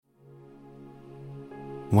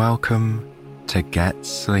Welcome to Get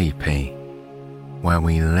Sleepy, where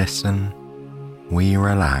we listen, we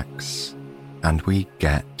relax, and we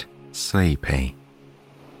get sleepy.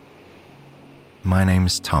 My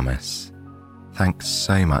name's Thomas. Thanks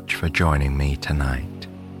so much for joining me tonight.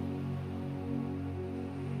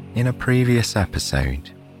 In a previous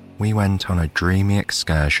episode, we went on a dreamy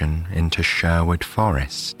excursion into Sherwood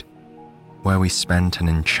Forest, where we spent an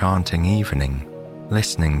enchanting evening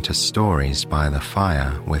listening to stories by the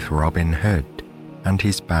fire with Robin Hood and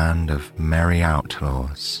his band of merry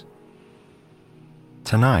outlaws.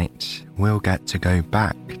 Tonight, we'll get to go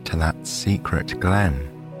back to that secret glen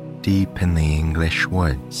deep in the English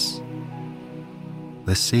woods.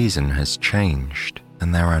 The season has changed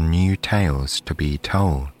and there are new tales to be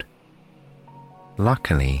told.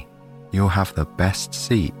 Luckily, you'll have the best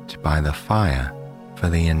seat by the fire for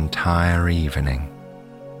the entire evening.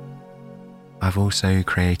 I've also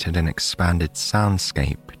created an expanded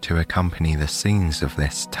soundscape to accompany the scenes of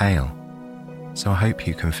this tale, so I hope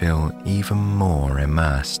you can feel even more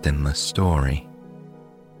immersed in the story.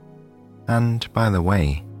 And by the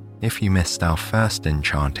way, if you missed our first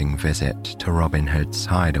enchanting visit to Robin Hood's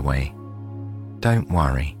hideaway, don't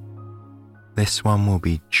worry. This one will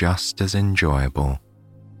be just as enjoyable,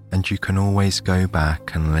 and you can always go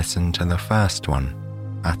back and listen to the first one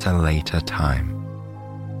at a later time.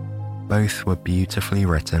 Both were beautifully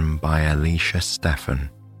written by Alicia Steffen.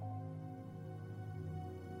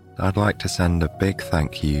 I'd like to send a big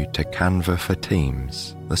thank you to Canva for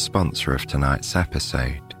Teams, the sponsor of tonight's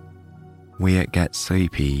episode. We at Get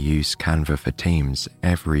Sleepy use Canva for Teams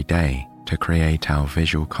every day to create our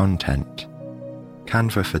visual content.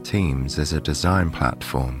 Canva for Teams is a design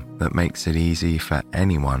platform that makes it easy for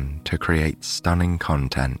anyone to create stunning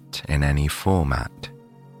content in any format.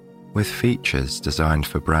 With features designed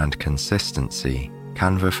for brand consistency,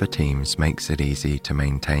 Canva for Teams makes it easy to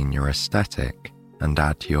maintain your aesthetic and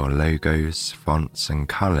add your logos, fonts, and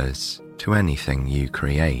colors to anything you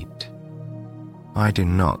create. I do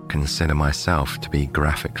not consider myself to be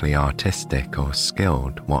graphically artistic or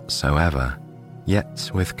skilled whatsoever, yet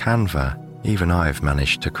with Canva, even I've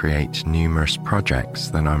managed to create numerous projects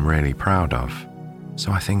that I'm really proud of,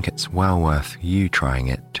 so I think it's well worth you trying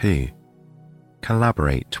it too.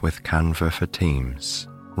 Collaborate with Canva for Teams.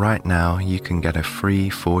 Right now you can get a free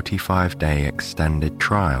 45-day extended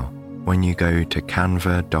trial when you go to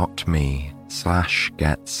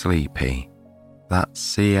canva.me/getsleepy.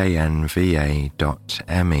 That's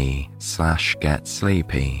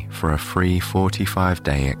canva.me/getsleepy for a free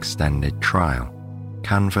 45-day extended trial.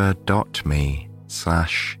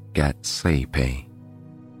 canva.me/getsleepy.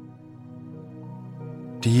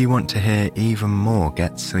 Do you want to hear even more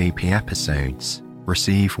Get Sleepy episodes,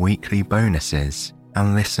 receive weekly bonuses,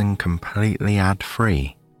 and listen completely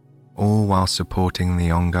ad-free, all while supporting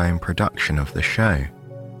the ongoing production of the show?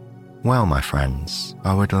 Well, my friends,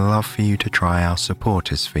 I would love for you to try our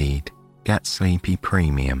supporters feed, Get Sleepy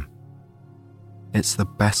Premium. It's the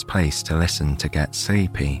best place to listen to Get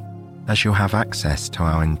Sleepy, as you'll have access to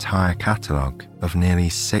our entire catalogue of nearly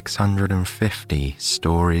 650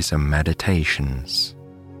 stories and meditations.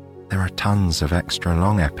 There are tons of extra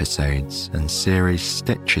long episodes and series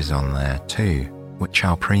stitches on there too, which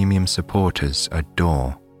our premium supporters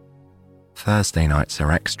adore. Thursday nights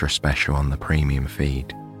are extra special on the premium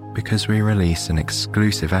feed because we release an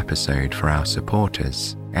exclusive episode for our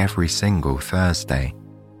supporters every single Thursday,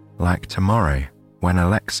 like tomorrow when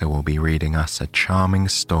Alexa will be reading us a charming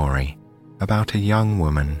story about a young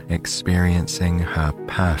woman experiencing her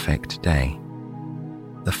perfect day.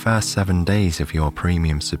 The first 7 days of your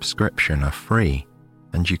premium subscription are free,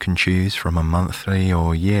 and you can choose from a monthly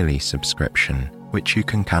or yearly subscription, which you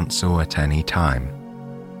can cancel at any time.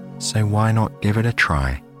 So why not give it a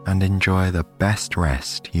try and enjoy the best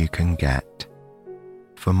rest you can get?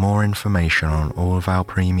 For more information on all of our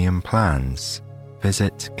premium plans,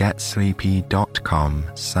 visit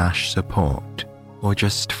getsleepy.com/support or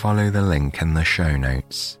just follow the link in the show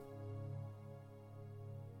notes.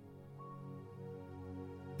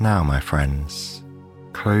 Now, my friends,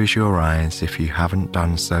 close your eyes if you haven't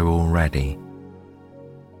done so already,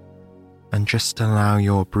 and just allow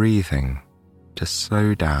your breathing to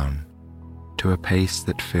slow down to a pace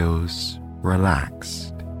that feels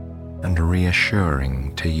relaxed and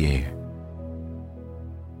reassuring to you.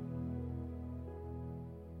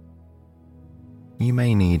 You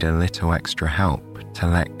may need a little extra help to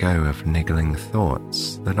let go of niggling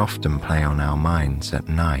thoughts that often play on our minds at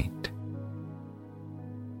night.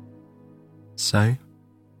 So,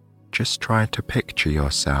 just try to picture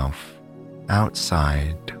yourself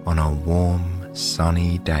outside on a warm,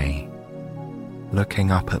 sunny day,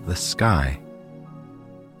 looking up at the sky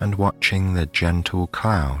and watching the gentle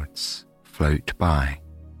clouds float by.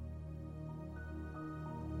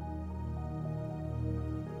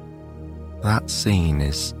 That scene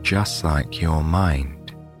is just like your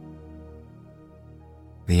mind.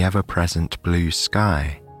 The ever-present blue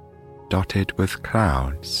sky dotted with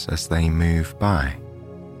clouds as they move by,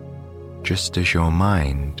 just as your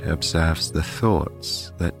mind observes the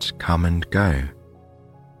thoughts that come and go,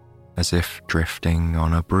 as if drifting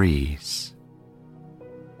on a breeze.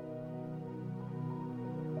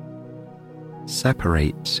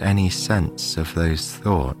 Separate any sense of those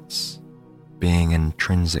thoughts being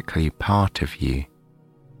intrinsically part of you,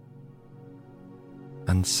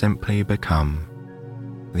 and simply become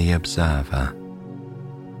the observer.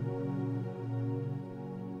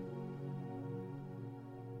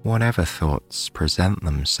 Whatever thoughts present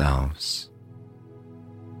themselves,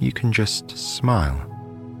 you can just smile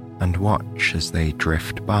and watch as they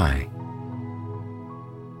drift by,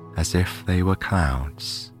 as if they were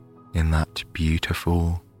clouds in that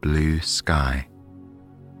beautiful blue sky.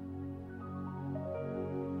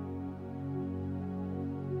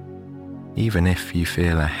 Even if you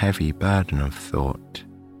feel a heavy burden of thought,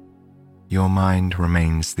 your mind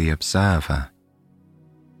remains the observer,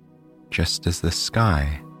 just as the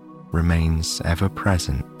sky remains ever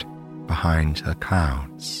present behind the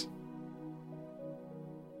clouds.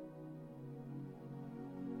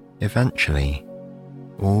 Eventually,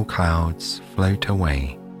 all clouds float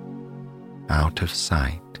away, out of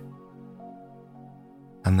sight,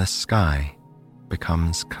 and the sky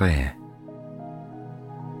becomes clear.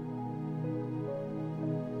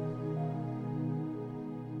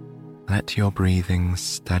 Let your breathing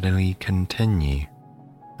steadily continue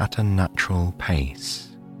at a natural pace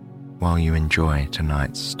while you enjoy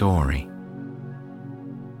tonight's story.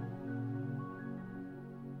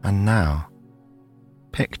 And now,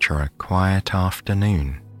 picture a quiet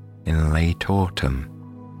afternoon in late autumn,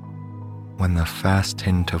 when the first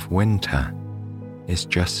hint of winter is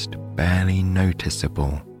just barely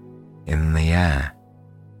noticeable in the air.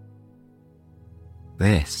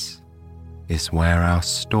 This is where our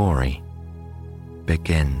story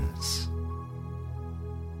begins.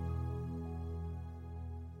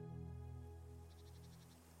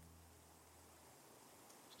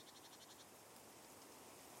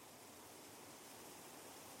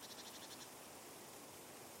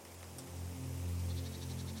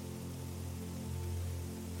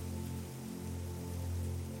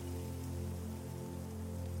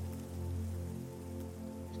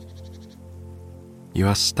 You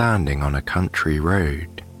are standing on a country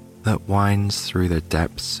road that winds through the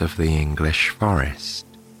depths of the English forest.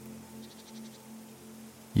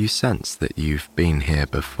 You sense that you've been here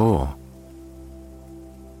before.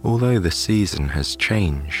 Although the season has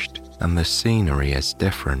changed and the scenery is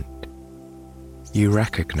different, you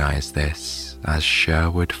recognize this as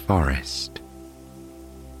Sherwood Forest,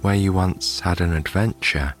 where you once had an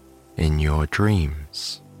adventure in your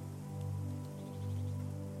dreams.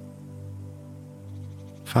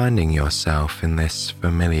 Finding yourself in this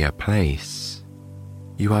familiar place,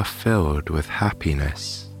 you are filled with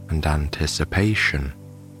happiness and anticipation.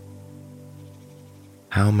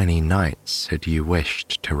 How many nights had you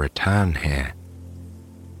wished to return here?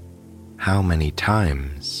 How many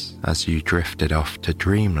times, as you drifted off to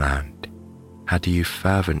dreamland, had you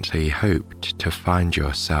fervently hoped to find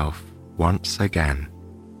yourself once again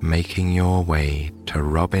making your way to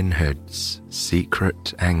Robin Hood's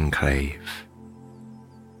secret enclave?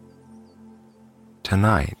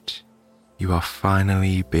 Tonight, you are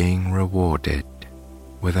finally being rewarded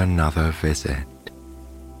with another visit.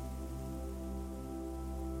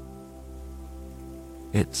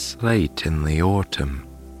 It's late in the autumn.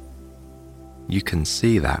 You can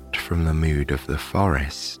see that from the mood of the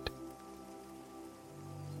forest.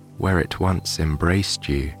 Where it once embraced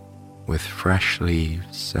you with fresh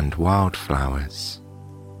leaves and wildflowers,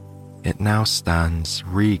 it now stands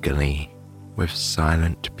regally with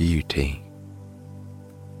silent beauty.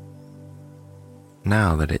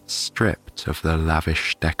 Now that it's stripped of the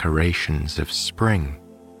lavish decorations of spring,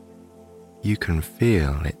 you can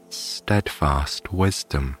feel its steadfast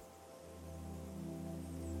wisdom.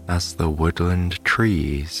 As the woodland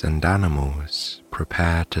trees and animals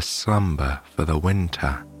prepare to slumber for the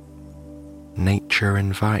winter, nature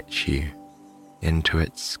invites you into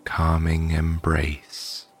its calming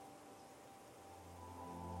embrace.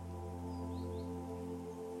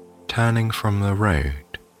 Turning from the road,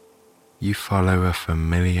 you follow a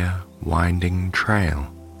familiar winding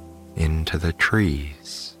trail into the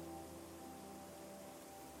trees.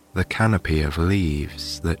 The canopy of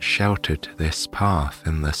leaves that sheltered this path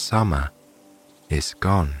in the summer is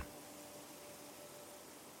gone.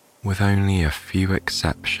 With only a few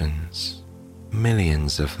exceptions,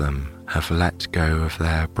 millions of them have let go of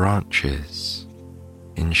their branches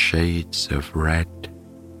in shades of red,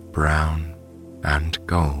 brown, and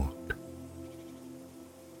gold.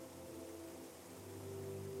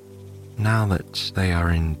 Now that they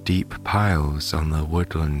are in deep piles on the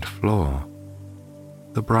woodland floor,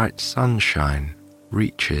 the bright sunshine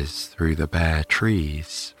reaches through the bare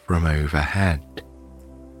trees from overhead.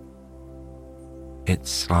 It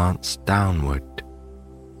slants downward,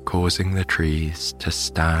 causing the trees to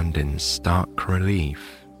stand in stark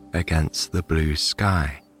relief against the blue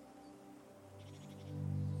sky.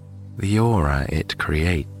 The aura it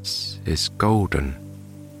creates is golden,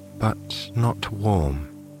 but not warm,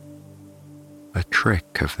 a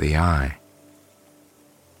trick of the eye.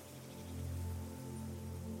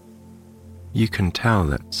 You can tell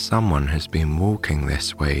that someone has been walking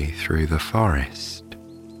this way through the forest.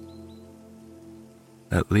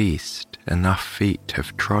 At least enough feet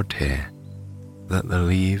have trod here that the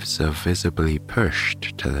leaves are visibly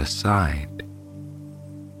pushed to the side.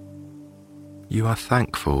 You are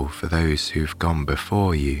thankful for those who've gone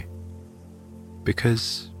before you,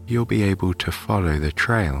 because you'll be able to follow the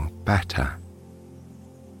trail better.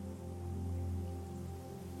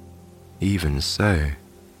 Even so,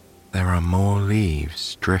 there are more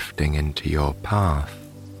leaves drifting into your path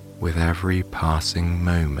with every passing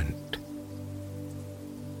moment.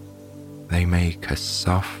 They make a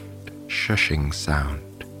soft, shushing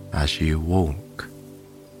sound as you walk.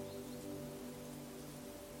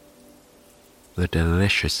 The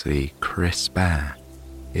deliciously crisp air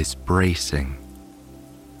is bracing.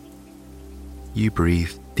 You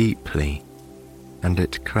breathe deeply and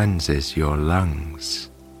it cleanses your lungs,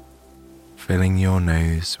 filling your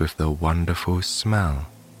nose with the wonderful smell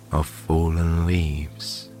of fallen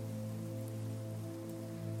leaves.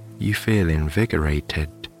 You feel invigorated,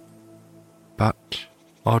 but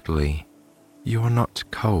oddly, you are not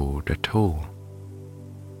cold at all.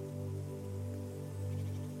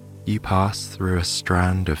 You pass through a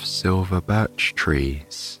strand of silver birch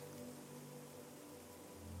trees.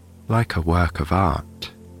 Like a work of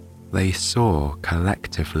art, they soar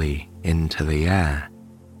collectively into the air,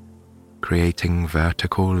 creating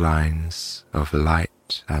vertical lines of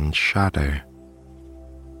light and shadow.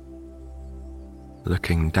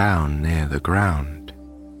 Looking down near the ground,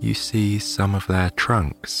 you see some of their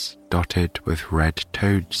trunks dotted with red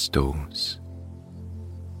toadstools.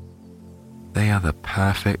 They are the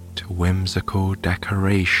perfect whimsical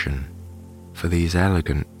decoration for these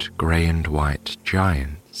elegant grey and white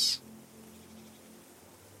giants.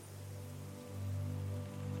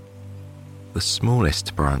 The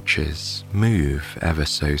smallest branches move ever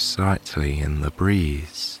so slightly in the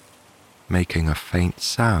breeze, making a faint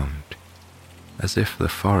sound, as if the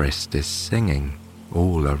forest is singing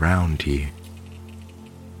all around you.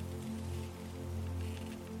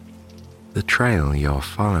 The trail you're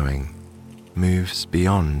following moves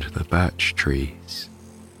beyond the birch trees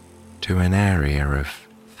to an area of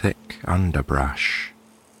thick underbrush.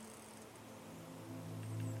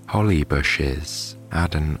 Holly bushes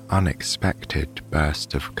add an unexpected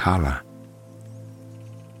burst of colour.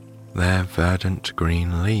 Their verdant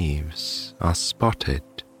green leaves are spotted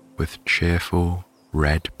with cheerful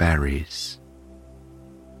red berries.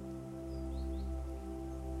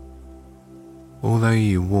 Although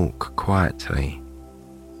you walk quietly,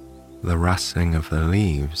 the rustling of the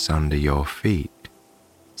leaves under your feet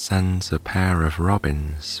sends a pair of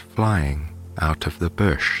robins flying out of the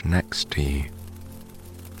bush next to you.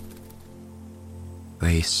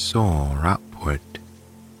 They soar upward,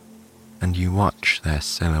 and you watch their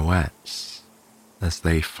silhouettes as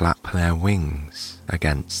they flap their wings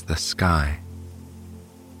against the sky.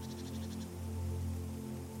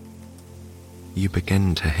 You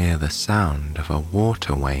begin to hear the sound of a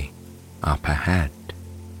waterway up ahead.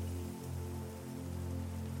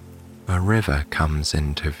 A river comes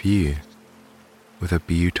into view with a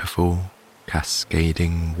beautiful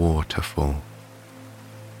cascading waterfall.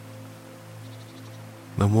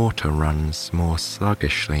 The water runs more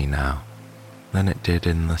sluggishly now than it did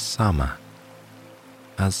in the summer,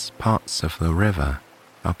 as parts of the river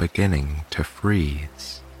are beginning to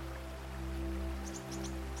freeze.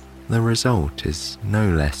 The result is no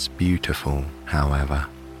less beautiful, however.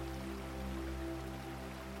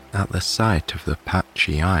 At the sight of the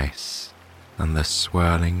patchy ice and the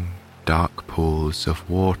swirling, dark pools of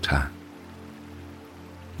water,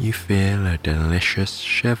 you feel a delicious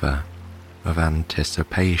shiver of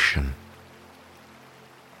anticipation.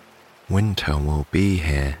 Winter will be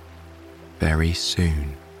here very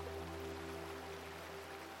soon.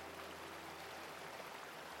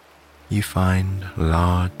 You find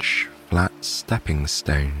large, flat stepping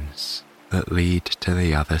stones that lead to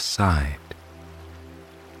the other side.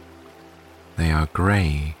 They are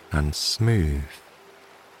grey and smooth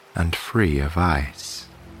and free of ice.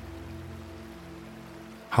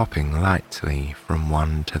 Hopping lightly from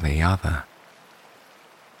one to the other,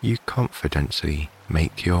 you confidently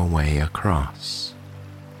make your way across.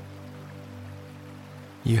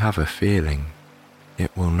 You have a feeling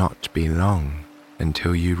it will not be long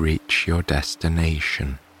until you reach your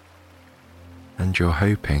destination, and you're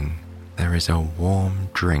hoping there is a warm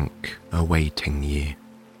drink awaiting you.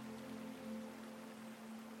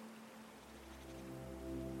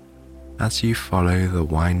 As you follow the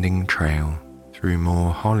winding trail through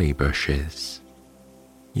more holly bushes,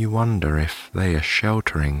 you wonder if they are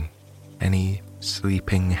sheltering any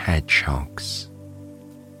sleeping hedgehogs.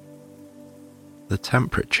 The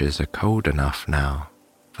temperatures are cold enough now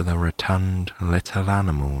for the rotund little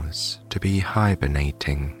animals to be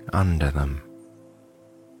hibernating under them.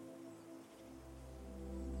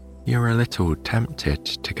 You're a little tempted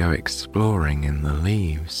to go exploring in the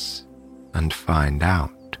leaves and find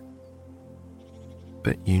out,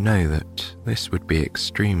 but you know that this would be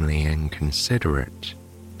extremely inconsiderate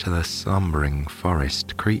to the slumbering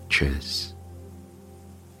forest creatures.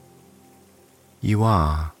 You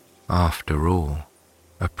are, after all,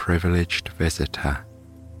 a privileged visitor.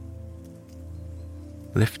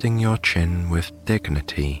 Lifting your chin with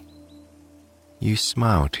dignity, you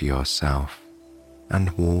smile to yourself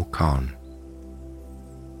and walk on.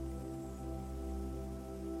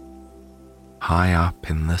 High up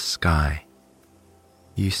in the sky,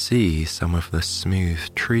 you see some of the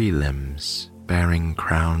smooth tree limbs bearing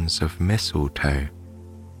crowns of mistletoe.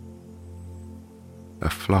 A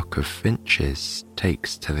flock of finches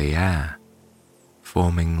takes to the air,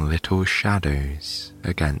 forming little shadows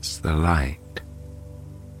against the light.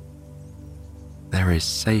 There is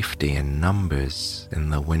safety in numbers in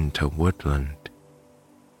the winter woodland,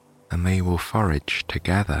 and they will forage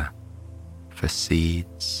together for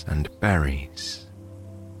seeds and berries.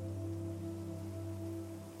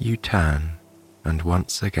 You turn and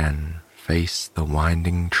once again face the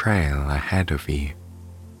winding trail ahead of you.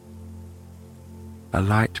 A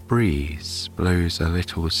light breeze blows a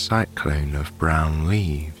little cyclone of brown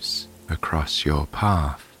leaves across your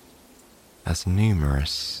path, as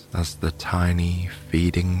numerous as the tiny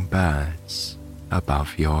feeding birds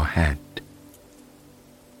above your head.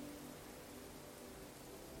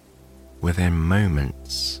 Within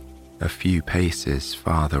moments, a few paces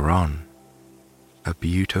farther on, a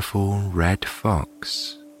beautiful red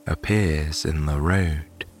fox appears in the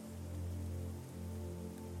road.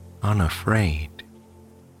 Unafraid,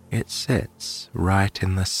 it sits right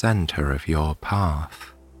in the center of your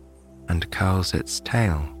path and curls its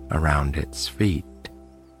tail around its feet.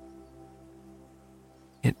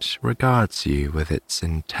 It regards you with its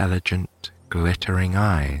intelligent, glittering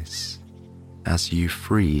eyes as you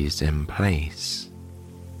freeze in place.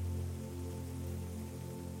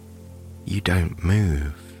 You don't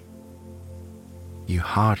move. You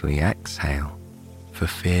hardly exhale for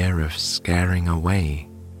fear of scaring away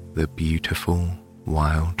the beautiful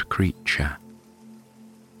wild creature.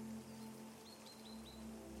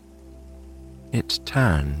 It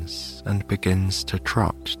turns and begins to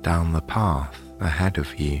trot down the path ahead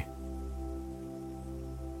of you.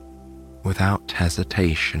 Without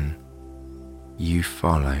hesitation, you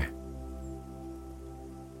follow.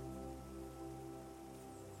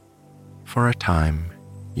 For a time,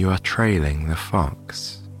 you are trailing the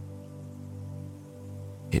fox.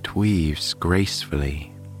 It weaves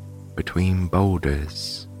gracefully between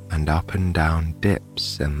boulders and up and down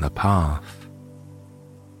dips in the path.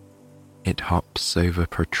 It hops over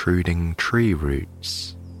protruding tree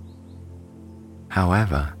roots.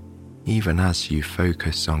 However, even as you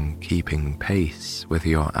focus on keeping pace with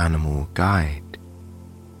your animal guide,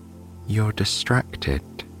 you're distracted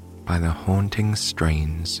by the haunting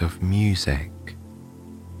strains of music.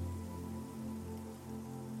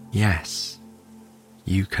 Yes,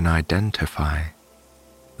 you can identify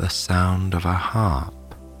the sound of a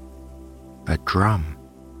harp, a drum,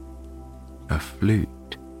 a flute.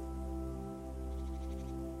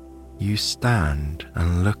 You stand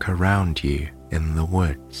and look around you in the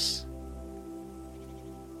woods.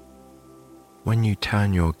 When you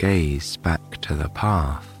turn your gaze back to the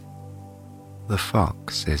path, the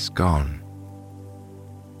fox is gone.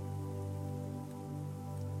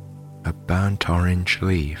 A burnt orange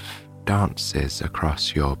leaf dances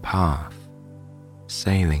across your path,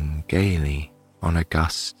 sailing gaily on a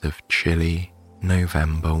gust of chilly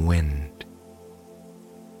November wind.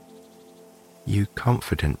 You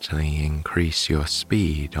confidently increase your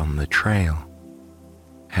speed on the trail,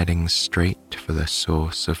 heading straight for the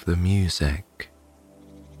source of the music.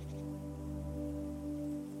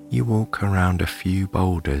 You walk around a few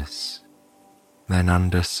boulders, then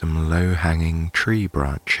under some low-hanging tree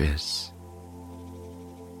branches.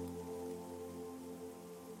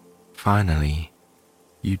 Finally,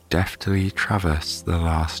 you deftly traverse the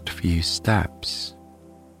last few steps,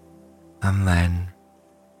 and then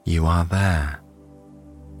you are there.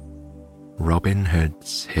 Robin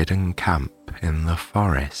Hood's hidden camp in the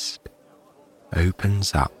forest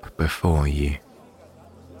opens up before you.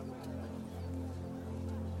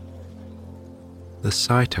 The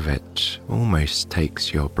sight of it almost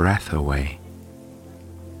takes your breath away.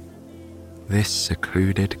 This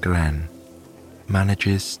secluded glen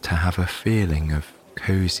manages to have a feeling of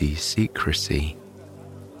cozy secrecy,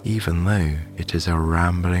 even though it is a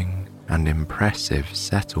rambling and impressive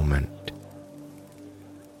settlement.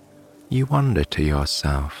 You wonder to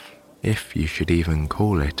yourself if you should even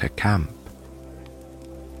call it a camp.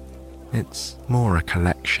 It's more a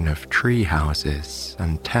collection of tree houses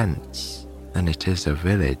and tents than it is a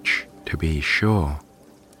village, to be sure.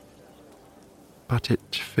 But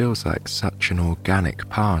it feels like such an organic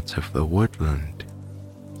part of the woodland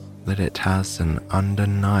that it has an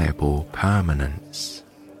undeniable permanence.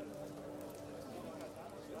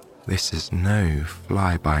 This is no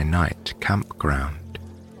fly-by-night campground.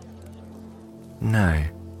 No,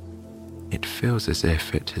 it feels as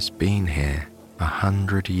if it has been here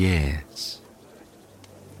 100 years,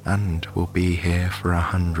 and will be here for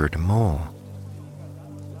 100 more.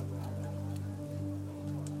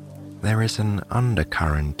 There is an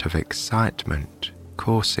undercurrent of excitement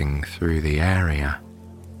coursing through the area.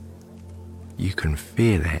 You can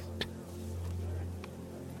feel it.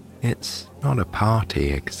 It's not a party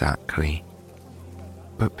exactly,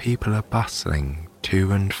 but people are bustling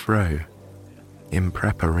to and fro in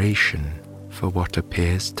preparation for what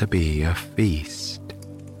appears to be a feast.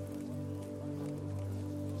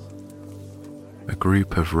 A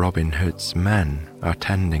group of Robin Hood's men are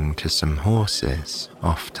tending to some horses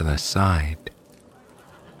off to the side,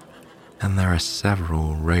 and there are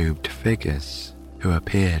several robed figures who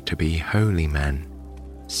appear to be holy men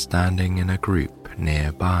standing in a group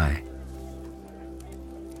nearby.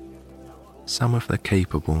 Some of the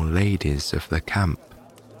capable ladies of the camp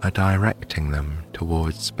are directing them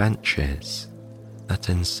towards benches that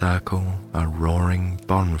encircle a roaring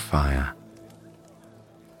bonfire.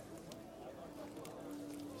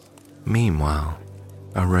 Meanwhile,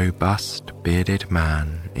 a robust bearded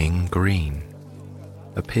man in green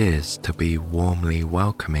appears to be warmly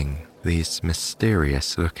welcoming these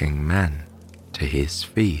mysterious-looking men to his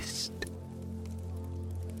feast.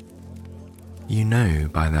 You know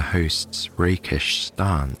by the host's rakish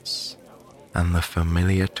stance and the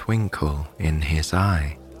familiar twinkle in his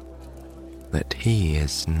eye that he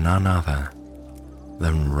is none other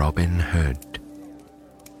than Robin Hood.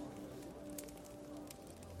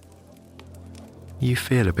 You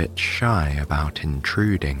feel a bit shy about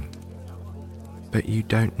intruding, but you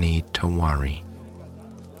don't need to worry.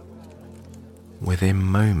 Within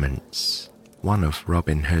moments, one of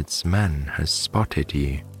Robin Hood's men has spotted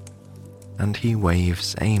you, and he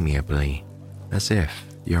waves amiably as if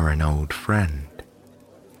you're an old friend.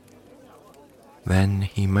 Then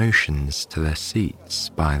he motions to the seats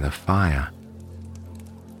by the fire.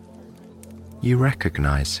 You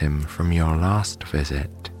recognize him from your last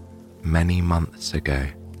visit many months ago.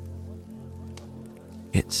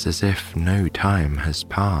 It's as if no time has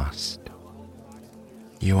passed.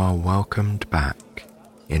 You are welcomed back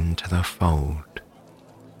into the fold.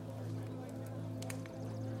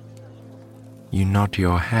 You nod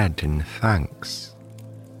your head in thanks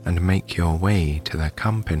and make your way to the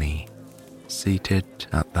company seated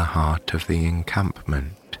at the heart of the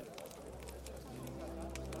encampment.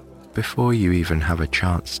 Before you even have a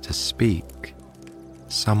chance to speak,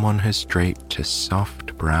 someone has draped a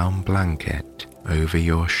soft brown blanket over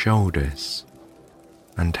your shoulders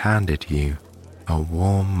and handed you a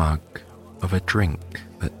warm mug of a drink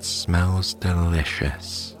that smells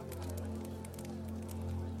delicious.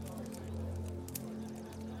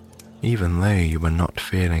 Even though you were not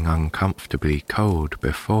feeling uncomfortably cold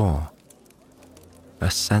before, a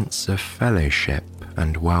sense of fellowship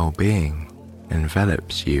and well-being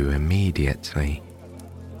envelops you immediately.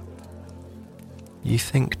 You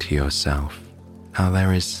think to yourself how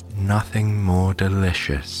there is nothing more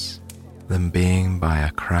delicious than being by a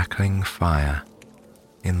crackling fire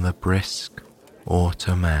in the brisk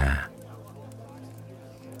autumn air.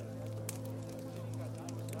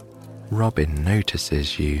 Robin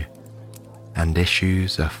notices you and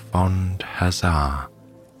issues a fond huzzah.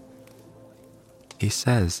 He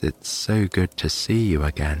says it's so good to see you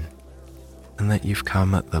again and that you've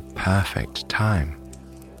come at the perfect time.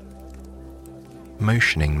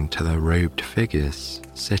 Motioning to the robed figures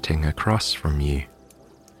sitting across from you,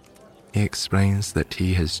 he explains that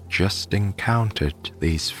he has just encountered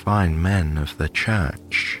these fine men of the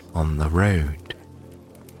church on the road,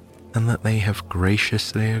 and that they have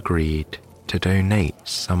graciously agreed to donate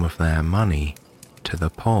some of their money to the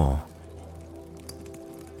poor.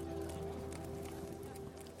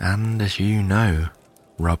 And as you know,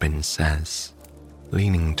 Robin says,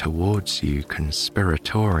 leaning towards you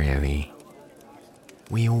conspiratorially,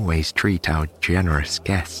 we always treat our generous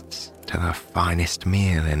guests to the finest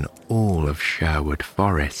meal in all of Sherwood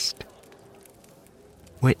Forest,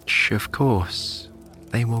 which, of course,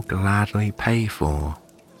 they will gladly pay for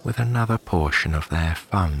with another portion of their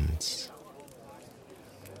funds.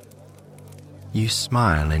 You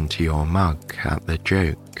smile into your mug at the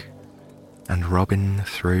joke, and Robin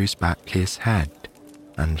throws back his head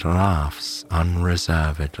and laughs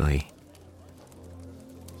unreservedly.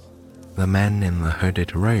 The men in the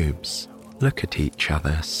hooded robes look at each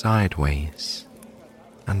other sideways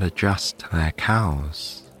and adjust their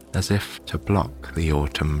cowls as if to block the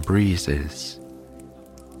autumn breezes.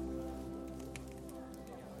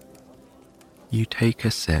 You take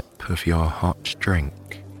a sip of your hot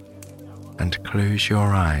drink and close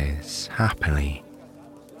your eyes happily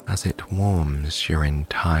as it warms your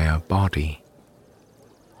entire body.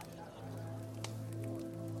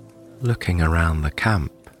 Looking around the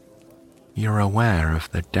camp, you're aware of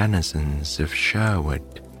the denizens of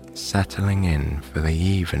Sherwood settling in for the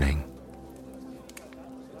evening.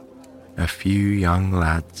 A few young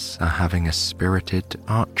lads are having a spirited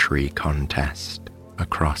archery contest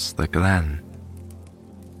across the glen.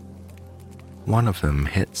 One of them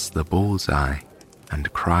hits the bullseye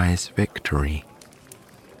and cries victory,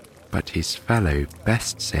 but his fellow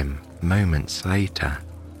bests him moments later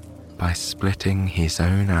by splitting his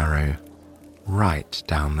own arrow right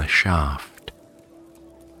down the shaft.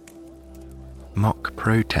 Mock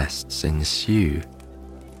protests ensue,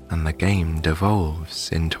 and the game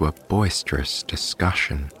devolves into a boisterous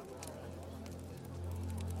discussion.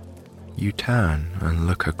 You turn and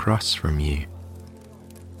look across from you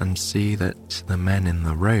and see that the men in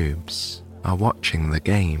the robes are watching the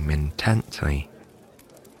game intently.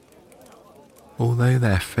 Although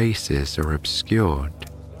their faces are obscured,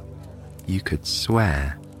 you could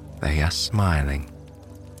swear they are smiling.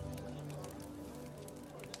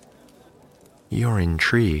 You're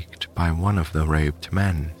intrigued by one of the robed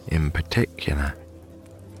men in particular.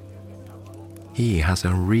 He has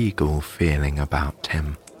a regal feeling about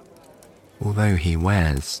him, although he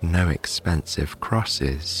wears no expensive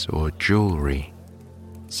crosses or jewelry,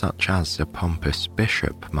 such as a pompous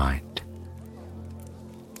bishop might.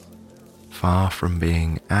 Far from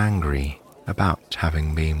being angry about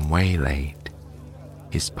having been waylaid,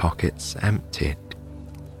 his pockets emptied,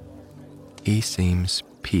 he seems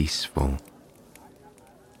peaceful.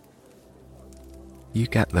 You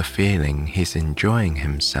get the feeling he's enjoying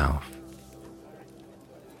himself.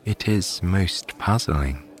 It is most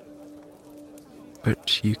puzzling,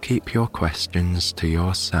 but you keep your questions to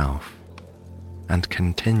yourself and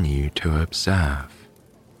continue to observe.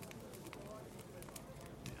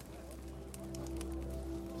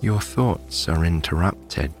 Your thoughts are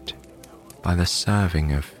interrupted by the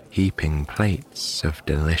serving of heaping plates of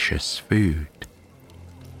delicious food.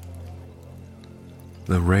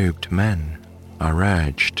 The robed men are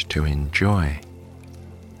urged to enjoy,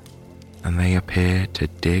 and they appear to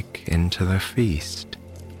dig into the feast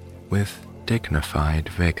with dignified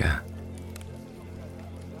vigor.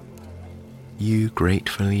 You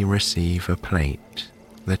gratefully receive a plate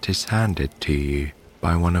that is handed to you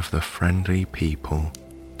by one of the friendly people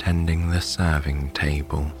tending the serving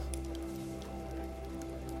table.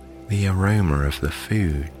 The aroma of the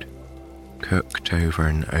food, cooked over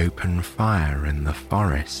an open fire in the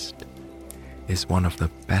forest, is one of the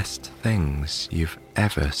best things you've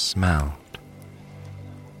ever smelled.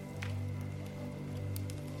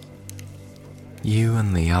 You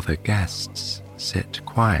and the other guests sit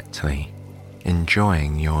quietly,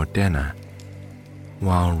 enjoying your dinner,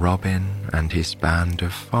 while Robin and his band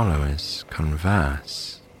of followers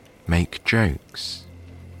converse, make jokes,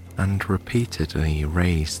 and repeatedly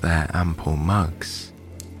raise their ample mugs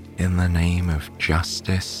in the name of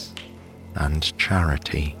justice and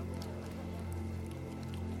charity.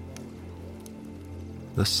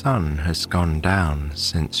 The sun has gone down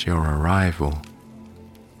since your arrival,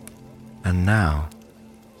 and now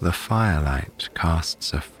the firelight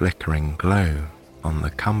casts a flickering glow on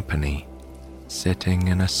the company sitting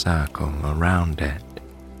in a circle around it.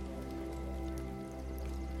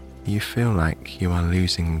 You feel like you are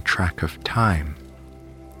losing track of time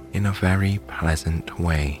in a very pleasant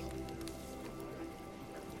way.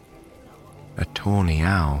 A tawny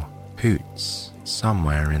owl hoots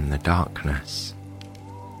somewhere in the darkness.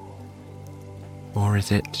 Or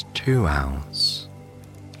is it two owls?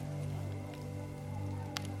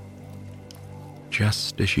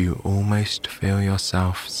 Just as you almost feel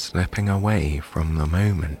yourself slipping away from the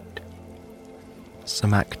moment,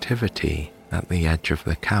 some activity at the edge of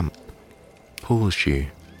the camp pulls you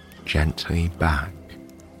gently back.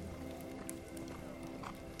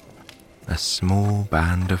 A small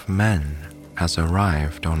band of men has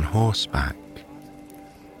arrived on horseback,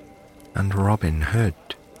 and Robin Hood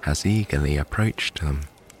has eagerly approached them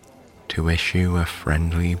to issue a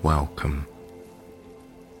friendly welcome.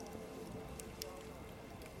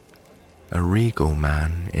 A regal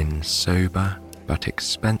man in sober but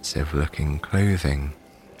expensive-looking clothing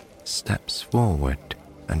steps forward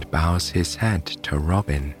and bows his head to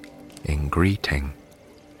Robin in greeting.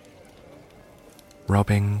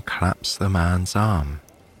 Robin claps the man's arm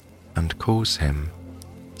and calls him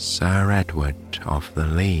Sir Edward of the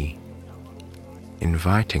Lee,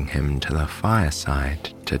 inviting him to the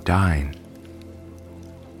fireside to dine.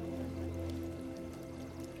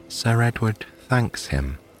 Sir Edward thanks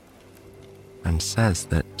him and says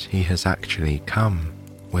that he has actually come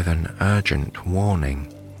with an urgent warning.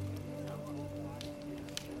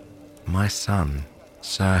 My son,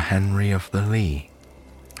 Sir Henry of the Lee,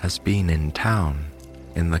 has been in town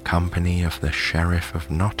in the company of the Sheriff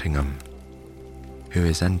of Nottingham, who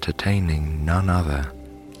is entertaining none other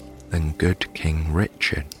than good King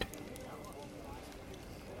Richard.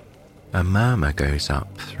 A murmur goes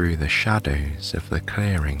up through the shadows of the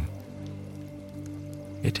clearing.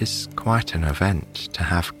 It is quite an event to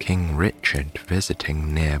have King Richard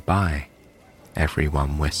visiting nearby,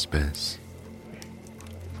 everyone whispers.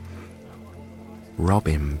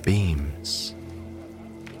 Robin beams.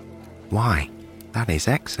 Why, that is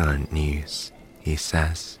excellent news, he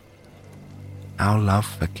says. Our love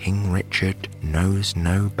for King Richard knows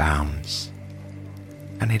no bounds,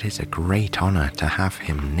 and it is a great honour to have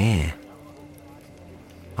him near.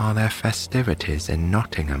 Are there festivities in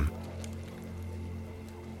Nottingham?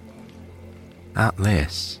 At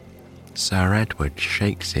this, Sir Edward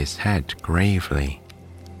shakes his head gravely.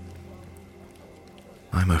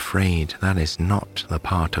 I'm afraid that is not the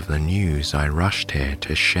part of the news I rushed here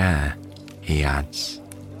to share, he adds.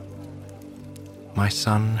 My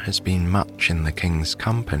son has been much in the King's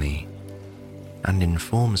company and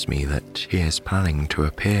informs me that he is planning to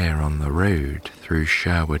appear on the road through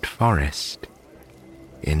Sherwood Forest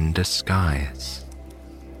in disguise.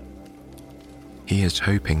 He is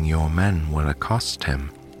hoping your men will accost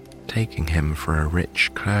him, taking him for a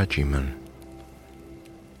rich clergyman.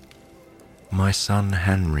 My son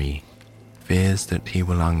Henry fears that he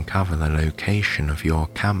will uncover the location of your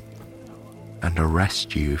camp and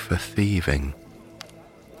arrest you for thieving.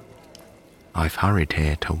 I've hurried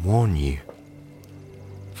here to warn you,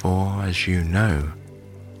 for as you know,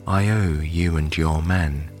 I owe you and your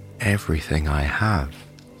men everything I have,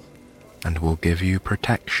 and will give you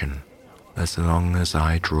protection as long as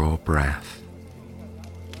I draw breath.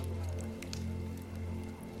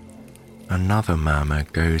 Another murmur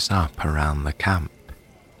goes up around the camp,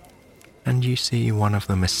 and you see one of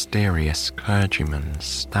the mysterious clergymen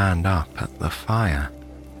stand up at the fire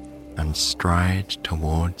and stride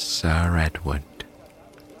towards Sir Edward.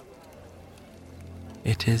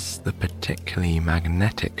 It is the particularly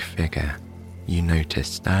magnetic figure you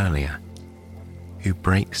noticed earlier, who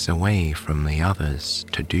breaks away from the others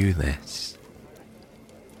to do this.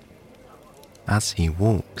 As he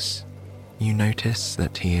walks, you notice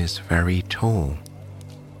that he is very tall,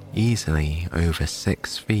 easily over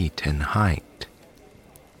 6 feet in height,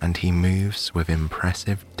 and he moves with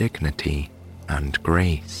impressive dignity and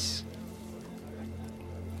grace.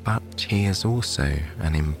 But he is also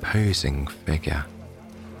an imposing figure.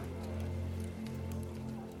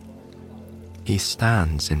 He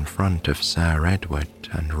stands in front of Sir Edward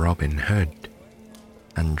and Robin Hood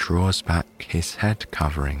and draws back his head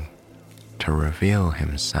covering to reveal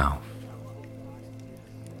himself.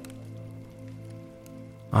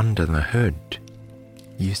 Under the hood,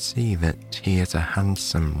 you see that he is a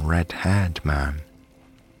handsome red-haired man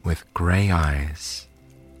with grey eyes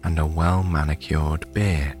and a well-manicured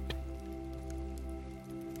beard.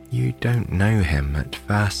 You don't know him at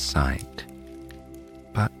first sight,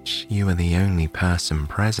 but you are the only person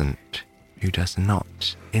present who does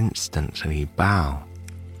not instantly bow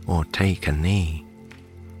or take a knee.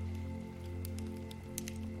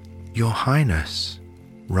 Your Highness,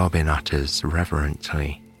 Robin utters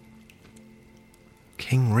reverently.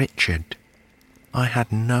 King Richard, I had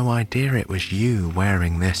no idea it was you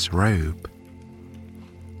wearing this robe.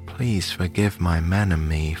 Please forgive my men and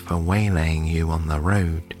me for waylaying you on the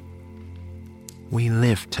road. We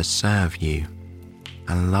live to serve you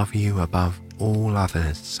and love you above all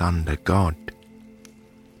others under God.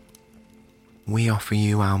 We offer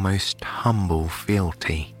you our most humble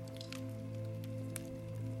fealty.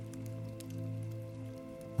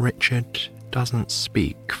 Richard doesn't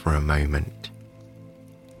speak for a moment.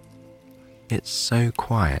 It's so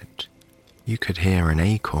quiet, you could hear an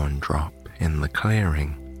acorn drop in the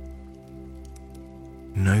clearing.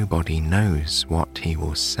 Nobody knows what he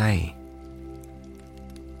will say.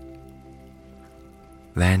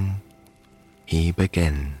 Then he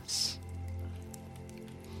begins.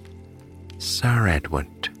 Sir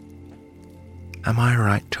Edward, am I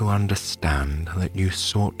right to understand that you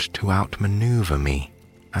sought to outmaneuver me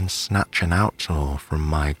and snatch an outlaw from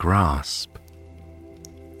my grasp?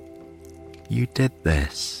 You did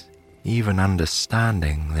this, even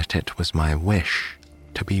understanding that it was my wish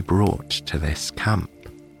to be brought to this camp.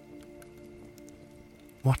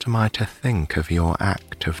 What am I to think of your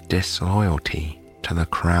act of disloyalty to the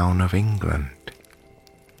Crown of England?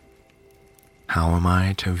 How am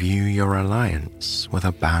I to view your alliance with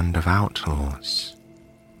a band of outlaws?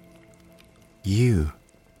 You,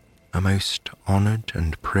 a most honoured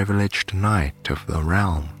and privileged knight of the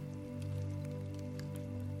realm.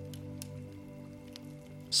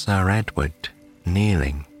 Sir Edward,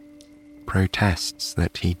 kneeling, protests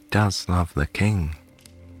that he does love the king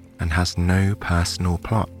and has no personal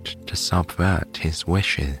plot to subvert his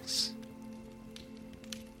wishes.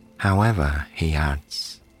 However, he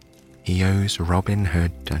adds, he owes Robin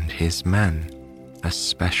Hood and his men a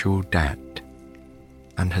special debt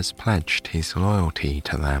and has pledged his loyalty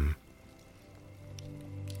to them.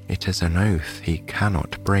 It is an oath he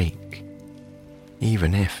cannot break,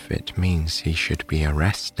 even if it means he should be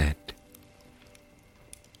arrested.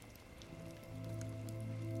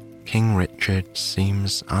 King Richard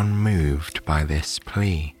seems unmoved by this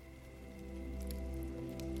plea.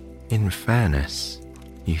 In fairness,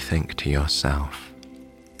 you think to yourself,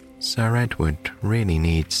 Sir Edward really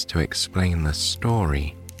needs to explain the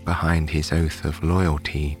story behind his oath of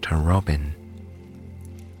loyalty to Robin,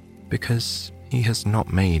 because he has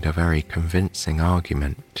not made a very convincing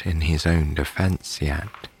argument in his own defence yet.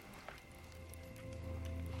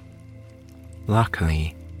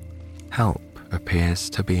 Luckily, help appears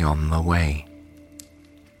to be on the way.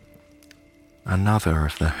 Another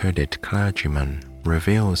of the hooded clergymen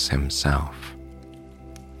reveals himself.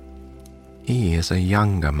 He is a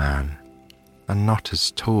younger man and not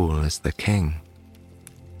as tall as the king.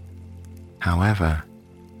 However,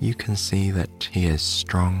 you can see that he is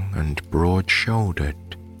strong and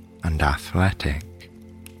broad-shouldered and athletic.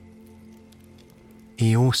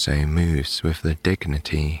 He also moves with the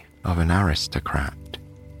dignity of an aristocrat.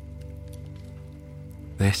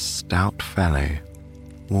 This stout fellow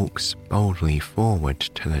walks boldly forward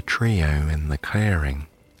to the trio in the clearing,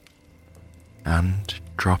 and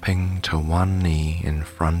dropping to one knee in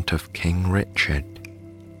front of King Richard,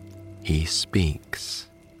 he speaks.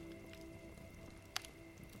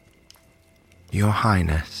 Your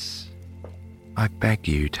Highness, I beg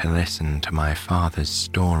you to listen to my father's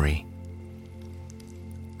story.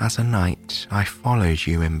 As a knight, I followed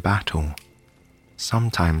you in battle,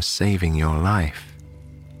 sometimes saving your life,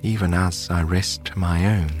 even as I risked my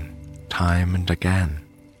own time and again.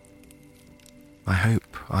 I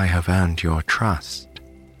hope I have earned your trust.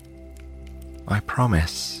 I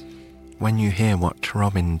promise, when you hear what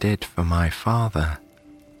Robin did for my father,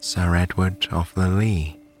 Sir Edward of the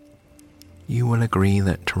Lee, you will agree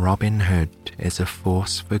that Robin Hood is a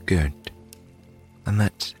force for good, and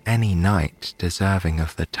that any knight deserving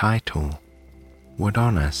of the title would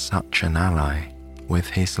honour such an ally with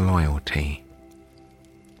his loyalty.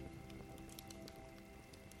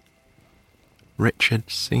 Richard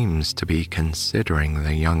seems to be considering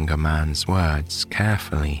the younger man's words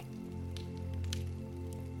carefully.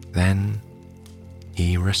 Then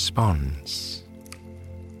he responds.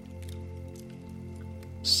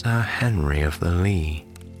 Sir Henry of the Lee,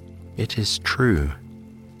 it is true.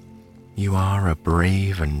 You are a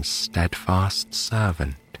brave and steadfast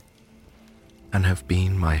servant, and have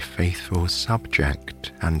been my faithful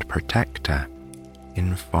subject and protector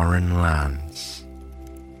in foreign lands.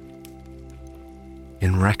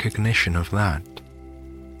 In recognition of that,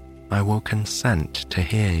 I will consent to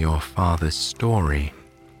hear your father's story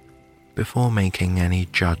before making any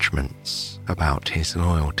judgments about his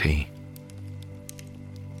loyalty.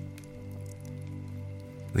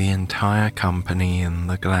 The entire company in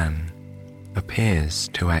the glen appears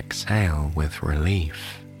to exhale with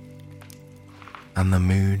relief, and the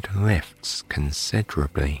mood lifts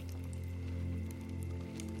considerably.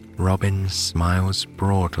 Robin smiles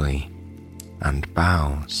broadly and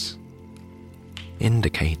bows,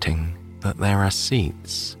 indicating that there are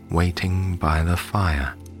seats waiting by the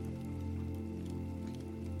fire.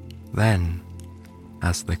 Then,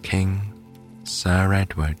 as the King, Sir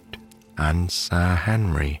Edward, and Sir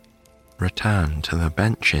Henry return to the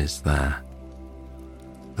benches there,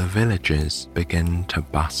 the villagers begin to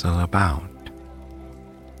bustle about,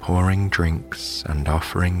 pouring drinks and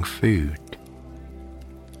offering food.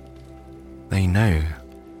 They know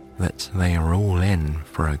that they are all in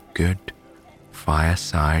for a good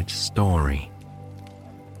fireside story.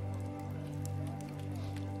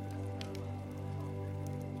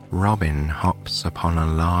 Robin hops upon a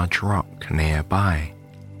large rock nearby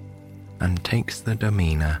and takes the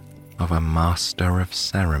demeanour of a master of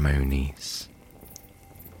ceremonies.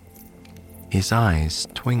 His eyes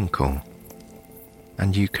twinkle,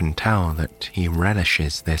 and you can tell that he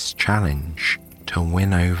relishes this challenge to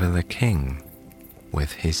win over the king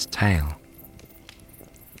with his tale.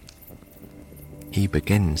 He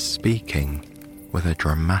begins speaking with a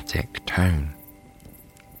dramatic tone.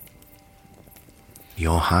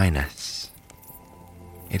 Your Highness,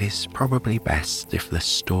 it is probably best if the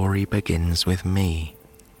story begins with me.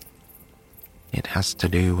 It has to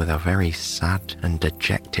do with a very sad and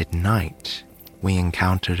dejected knight we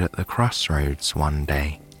encountered at the crossroads one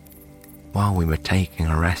day while we were taking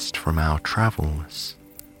a rest from our travels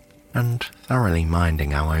and thoroughly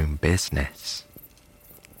minding our own business.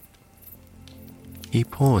 He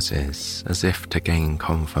pauses as if to gain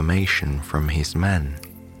confirmation from his men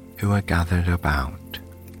who are gathered about.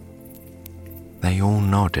 They all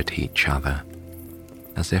nod at each other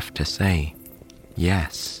as if to say,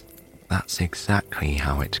 yes, that's exactly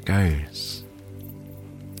how it goes.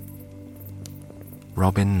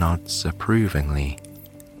 Robin nods approvingly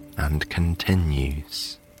and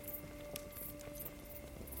continues.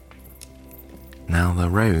 Now the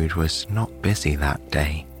road was not busy that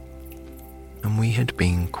day, and we had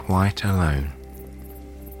been quite alone.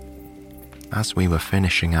 As we were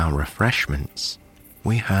finishing our refreshments,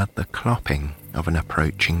 we heard the clopping of an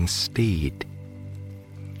approaching steed.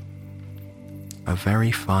 A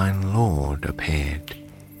very fine lord appeared,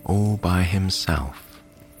 all by himself.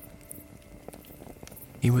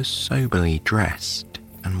 He was soberly dressed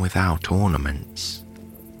and without ornaments,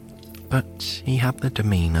 but he had the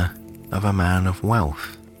demeanour of a man of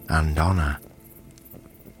wealth and honour.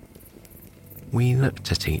 We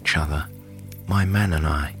looked at each other, my men and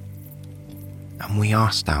I, and we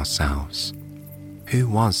asked ourselves, who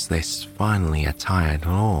was this finely attired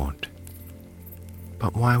lord?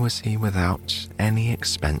 But why was he without any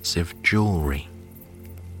expensive jewellery?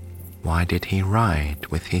 Why did he ride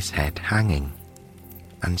with his head hanging,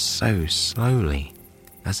 and so slowly,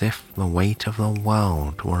 as if the weight of the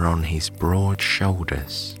world were on his broad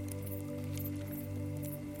shoulders?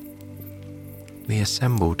 The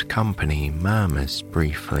assembled company murmurs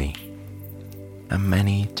briefly, and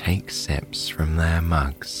many take sips from their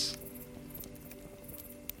mugs.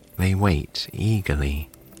 They wait eagerly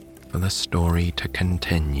for the story to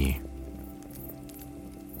continue.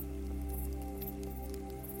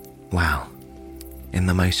 Well, in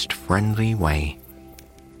the most friendly way,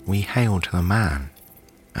 we hailed the man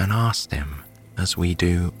and asked him, as we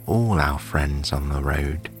do all our friends on the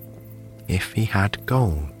road, if he had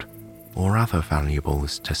gold or other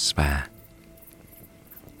valuables to spare.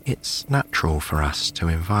 It's natural for us to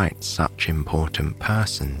invite such important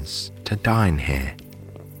persons to dine here,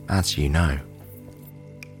 as you know.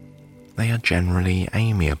 They are generally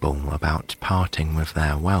amiable about parting with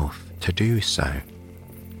their wealth to do so.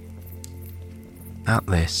 At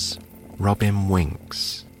this, Robin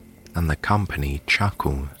winks, and the company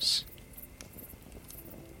chuckles.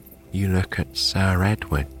 You look at Sir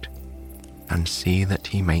Edward and see that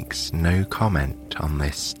he makes no comment on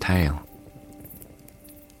this tale.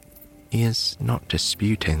 He is not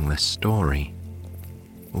disputing the story,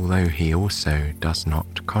 although he also does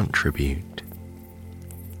not contribute.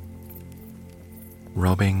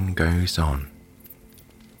 Robin goes on.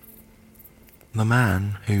 The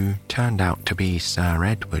man who turned out to be Sir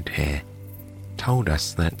Edward here told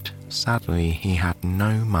us that sadly he had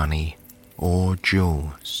no money or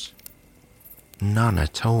jewels. None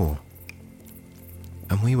at all.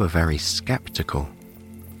 And we were very sceptical,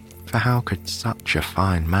 for how could such a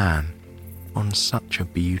fine man, on such a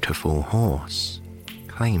beautiful horse,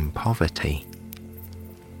 claim poverty?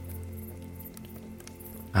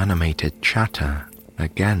 Animated chatter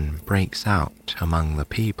again breaks out among the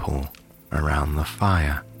people around the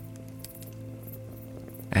fire.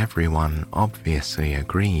 Everyone obviously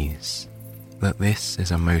agrees that this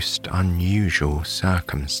is a most unusual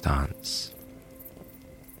circumstance.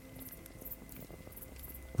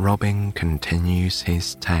 Robin continues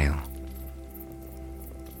his tale.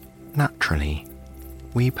 Naturally,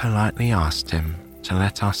 we politely asked him to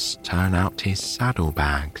let us turn out his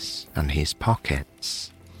saddlebags and his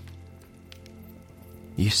pockets.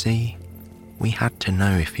 You see, we had to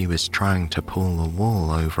know if he was trying to pull the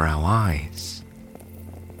wool over our eyes,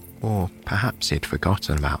 or perhaps he'd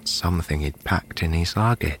forgotten about something he'd packed in his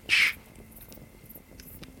luggage.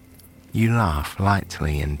 You laugh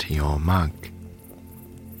lightly into your mug,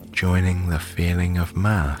 joining the feeling of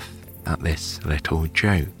mirth at this little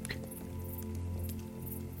joke.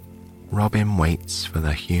 Robin waits for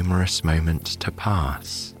the humorous moment to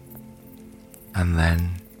pass, and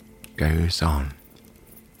then goes on.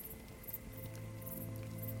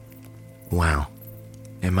 Well,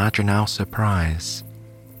 imagine our surprise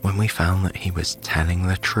when we found that he was telling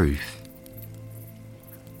the truth.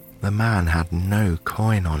 The man had no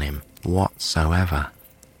coin on him whatsoever.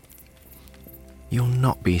 You'll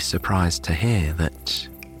not be surprised to hear that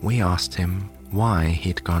we asked him why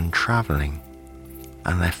he'd gone travelling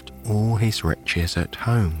and left all his riches at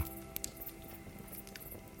home.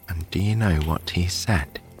 And do you know what he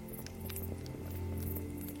said?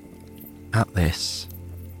 At this,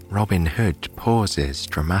 Robin Hood pauses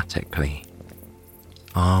dramatically,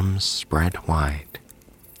 arms spread wide,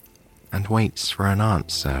 and waits for an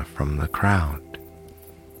answer from the crowd.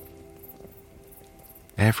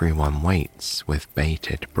 Everyone waits with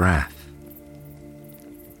bated breath.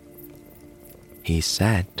 He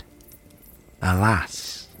said,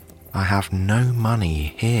 "Alas, I have no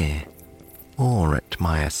money here or at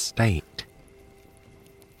my estate.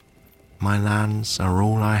 My lands are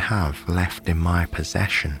all I have left in my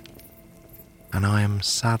possession, and I am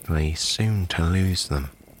sadly soon to lose them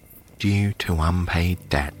due to unpaid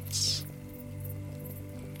debts."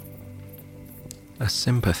 A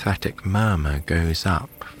sympathetic murmur goes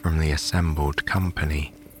up from the assembled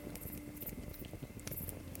company.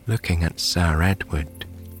 Looking at Sir Edward,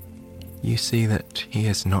 you see that he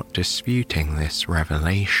is not disputing this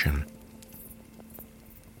revelation.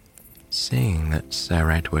 Seeing that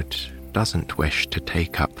Sir Edward doesn't wish to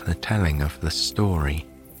take up the telling of the story,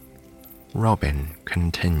 Robin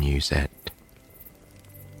continues it.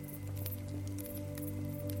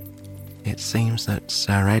 It seems that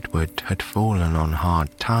Sir Edward had fallen on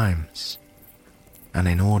hard times, and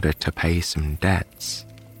in order to pay some debts,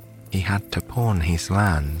 he had to pawn his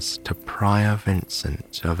lands to Prior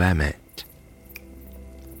Vincent of Emmet.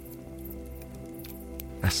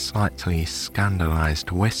 A slightly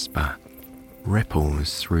scandalized whisper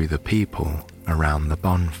ripples through the people around the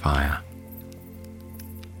bonfire.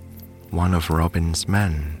 One of Robin's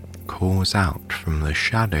men calls out from the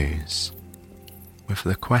shadows with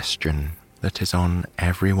the question that is on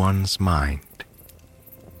everyone's mind.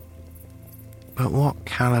 But what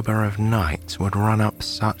caliber of knight would run up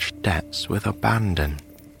such debts with abandon?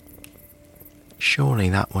 Surely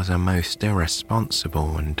that was a most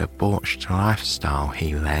irresponsible and debauched lifestyle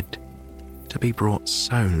he led, to be brought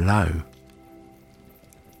so low.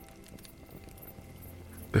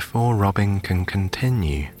 Before Robin can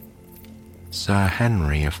continue, Sir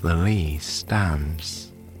Henry of the Lees stands.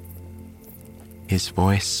 His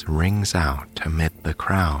voice rings out amid the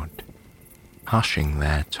crowd, hushing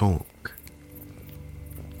their talk.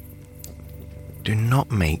 Do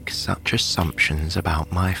not make such assumptions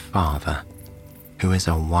about my father, who is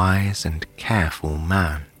a wise and careful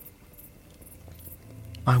man.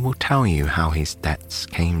 I will tell you how his debts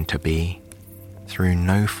came to be, through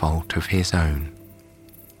no fault of his own.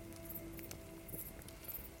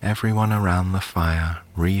 Everyone around the fire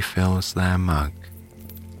refills their mug,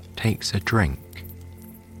 takes a drink,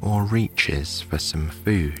 or reaches for some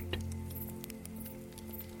food.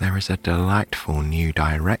 There is a delightful new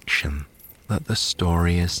direction that the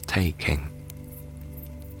story is taking.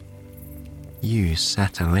 You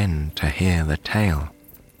settle in to hear the tale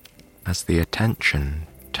as the attention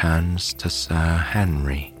turns to Sir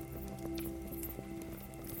Henry.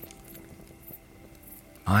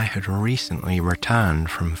 I had recently returned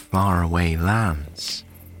from faraway lands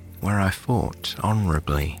where I fought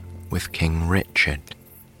honourably with King Richard,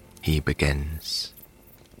 he begins.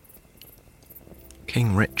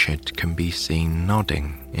 King Richard can be seen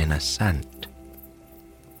nodding in assent,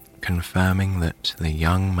 confirming that the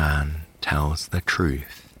young man tells the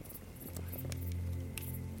truth.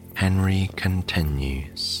 Henry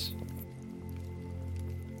continues.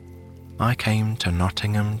 I came to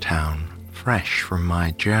Nottingham town fresh from my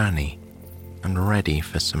journey and ready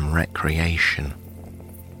for some recreation.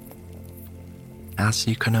 As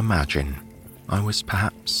you can imagine, I was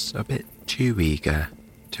perhaps a bit too eager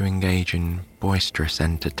to engage in boisterous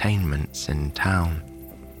entertainments in town.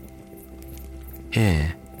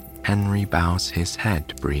 Here, Henry bows his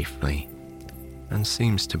head briefly and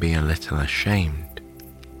seems to be a little ashamed.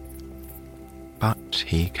 But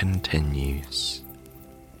he continues.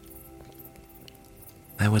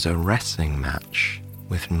 There was a wrestling match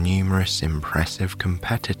with numerous impressive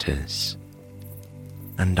competitors,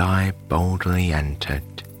 and I boldly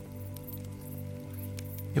entered.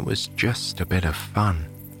 It was just a bit of fun,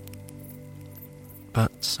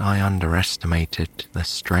 but I underestimated the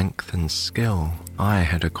strength and skill I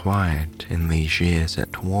had acquired in these years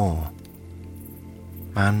at war,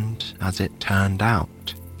 and as it turned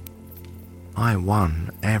out, I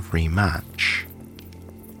won every match.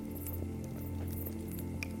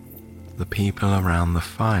 The people around the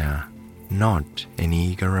fire nod in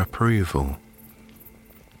eager approval.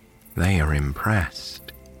 They are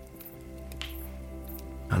impressed.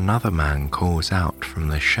 Another man calls out from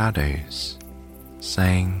the shadows,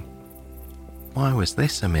 saying, "Why was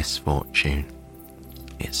this a misfortune?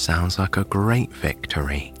 It sounds like a great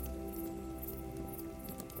victory."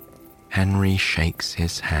 Henry shakes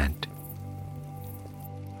his head.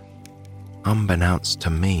 Unbeknownst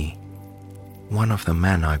to me, one of the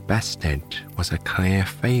men I bested was a clear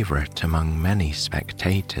favourite among many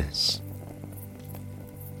spectators.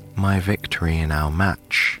 My victory in our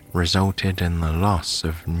match resulted in the loss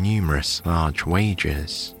of numerous large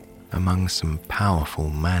wagers among some powerful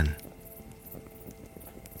men.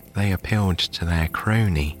 They appealed to their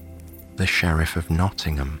crony, the Sheriff of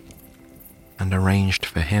Nottingham, and arranged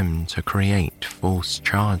for him to create false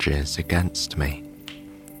charges against me.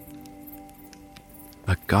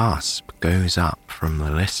 A gasp goes up from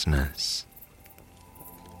the listeners.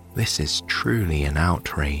 This is truly an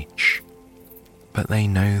outrage, but they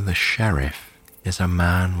know the sheriff is a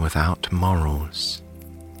man without morals,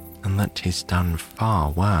 and that he's done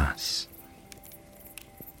far worse.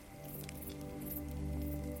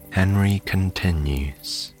 Henry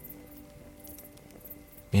continues.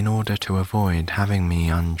 In order to avoid having me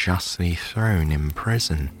unjustly thrown in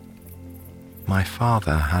prison, my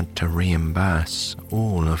father had to reimburse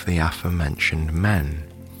all of the aforementioned men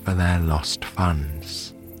for their lost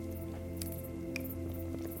funds.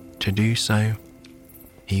 To do so,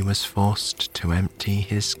 he was forced to empty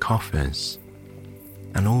his coffers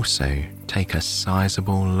and also take a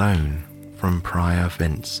sizable loan from Prior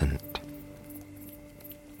Vincent.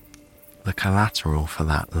 The collateral for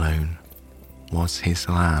that loan was his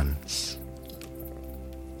lands.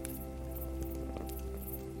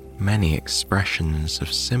 Many expressions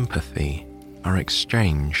of sympathy are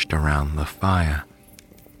exchanged around the fire.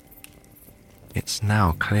 It's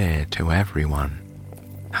now clear to everyone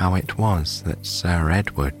how it was that Sir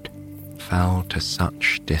Edward fell to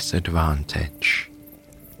such disadvantage.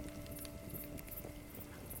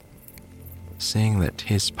 Seeing that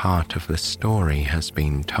his part of the story has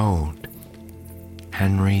been told,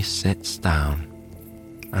 Henry sits down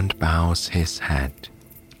and bows his head.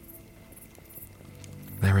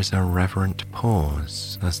 There is a reverent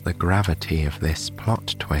pause as the gravity of this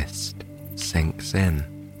plot twist sinks in.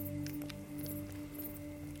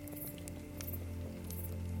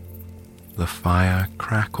 The fire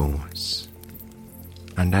crackles,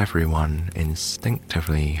 and everyone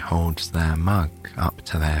instinctively holds their mug up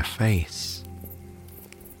to their face,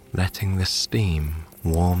 letting the steam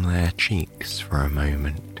warm their cheeks for a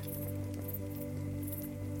moment.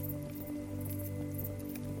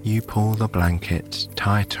 You pull the blanket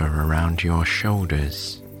tighter around your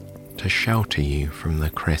shoulders to shelter you from the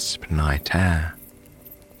crisp night air.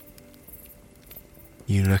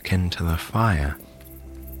 You look into the fire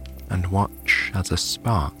and watch as a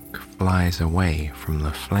spark flies away from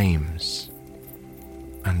the flames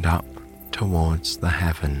and up towards the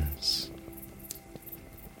heavens.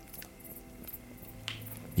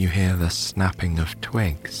 You hear the snapping of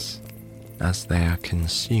twigs as they are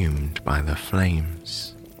consumed by the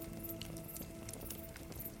flames.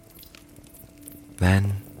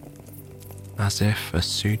 Then, as if a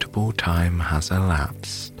suitable time has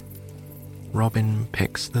elapsed, Robin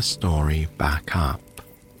picks the story back up.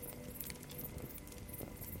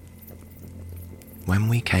 When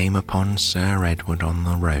we came upon Sir Edward on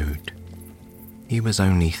the road, he was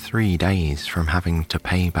only 3 days from having to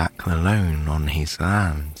pay back the loan on his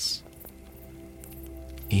lands.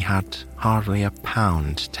 He had hardly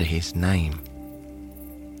 £1 to his name,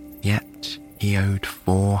 yet he owed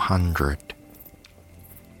 400.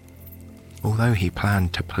 Although he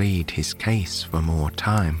planned to plead his case for more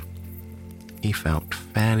time, he felt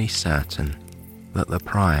fairly certain that the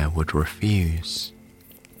prior would refuse.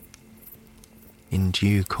 In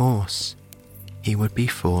due course, he would be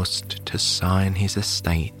forced to sign his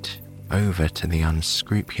estate over to the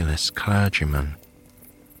unscrupulous clergyman.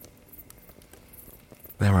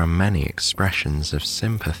 There are many expressions of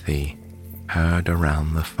sympathy heard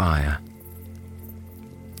around the fire.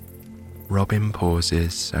 Robin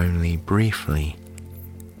pauses only briefly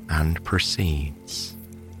and proceeds.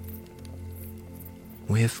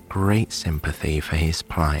 With great sympathy for his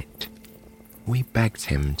plight, we begged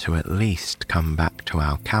him to at least come back to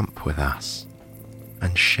our camp with us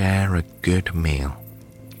and share a good meal.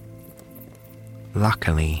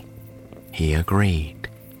 Luckily, he agreed.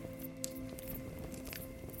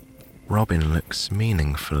 Robin looks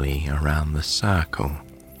meaningfully around the circle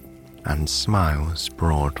and smiles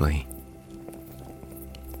broadly.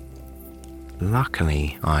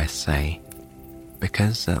 Luckily, I say,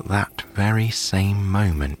 because at that very same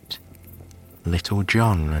moment, Little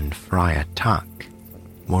John and Friar Tuck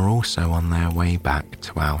were also on their way back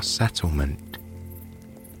to our settlement.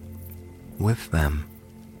 With them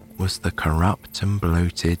was the corrupt and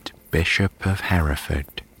bloated Bishop of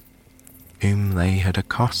Hereford, whom they had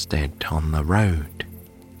accosted on the road.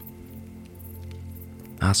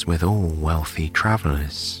 As with all wealthy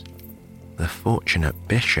travellers, the fortunate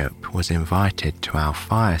bishop was invited to our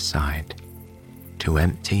fireside to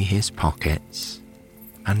empty his pockets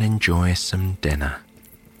and enjoy some dinner.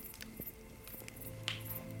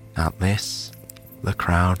 At this, the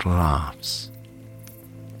crowd laughs.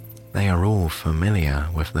 They are all familiar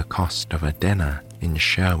with the cost of a dinner in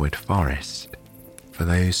Sherwood Forest for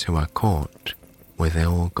those who are caught with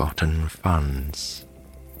ill-gotten funds.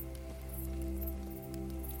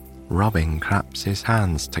 Robin claps his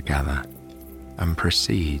hands together and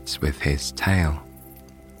proceeds with his tale.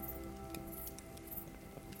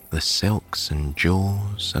 The silks and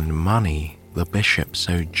jewels and money the bishop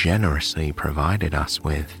so generously provided us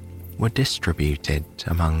with were distributed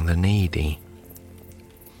among the needy.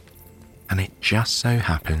 And it just so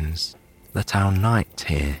happens that our knight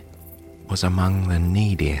here was among the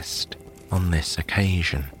neediest on this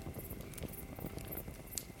occasion.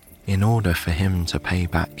 In order for him to pay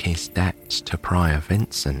back his debt to Prior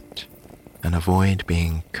Vincent and avoid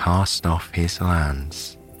being cast off his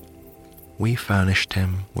lands, we furnished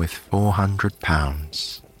him with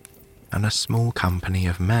 £400 and a small company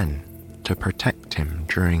of men to protect him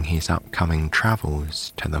during his upcoming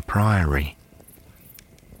travels to the priory.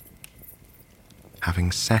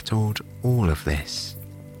 Having settled all of this,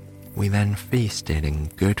 we then feasted in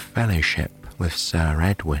good fellowship with Sir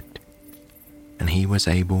Edward, and he was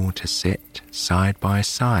able to sit side by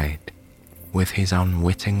side with his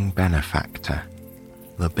unwitting benefactor,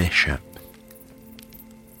 the bishop.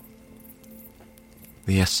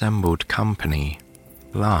 The assembled company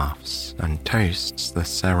laughs and toasts the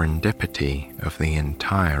serendipity of the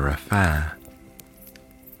entire affair,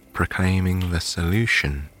 proclaiming the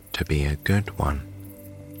solution to be a good one.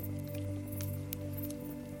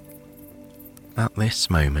 At this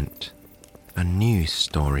moment, a new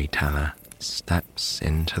storyteller steps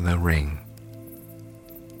into the ring.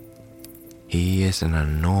 He is an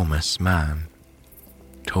enormous man,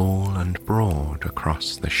 tall and broad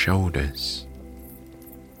across the shoulders.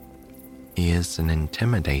 He is an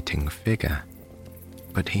intimidating figure,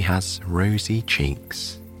 but he has rosy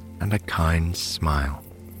cheeks and a kind smile.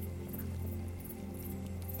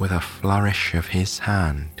 With a flourish of his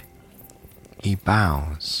hand, he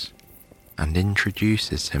bows and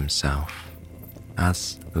introduces himself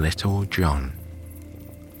as Little John,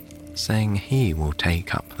 saying he will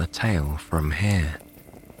take up the tale from here.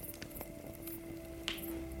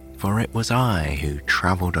 For it was I who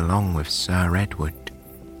travelled along with Sir Edward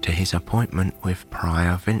to his appointment with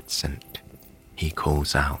Prior Vincent, he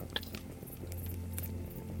calls out.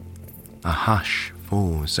 A hush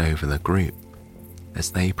falls over the group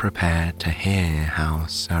as they prepare to hear how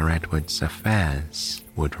Sir Edward's affairs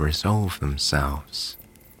would resolve themselves.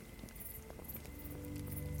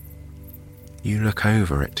 You look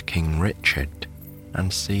over at King Richard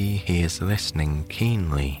and see he is listening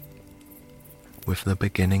keenly, with the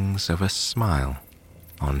beginnings of a smile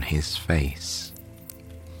on his face.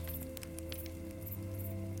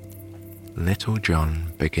 Little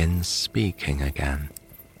John begins speaking again.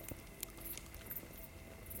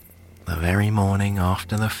 The very morning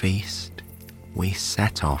after the feast, we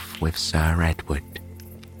set off with Sir Edward.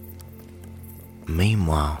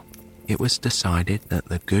 Meanwhile, it was decided that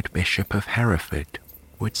the good Bishop of Hereford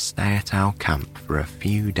would stay at our camp for a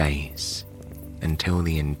few days until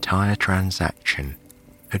the entire transaction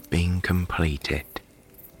had been completed.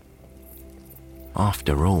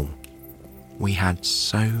 After all, we had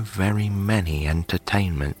so very many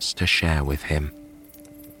entertainments to share with him,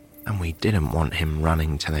 and we didn't want him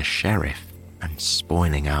running to the sheriff and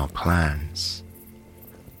spoiling our plans.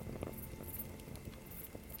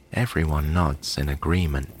 Everyone nods in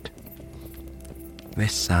agreement.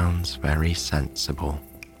 This sounds very sensible.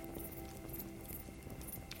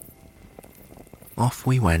 Off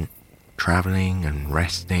we went, travelling and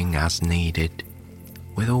resting as needed,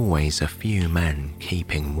 with always a few men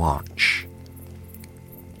keeping watch.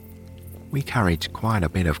 We carried quite a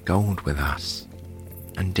bit of gold with us,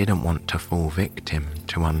 and didn't want to fall victim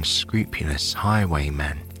to unscrupulous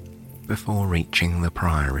highwaymen before reaching the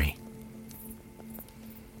priory.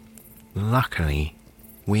 Luckily,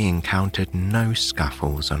 we encountered no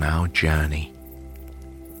scuffles on our journey.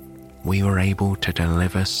 We were able to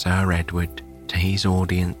deliver Sir Edward to his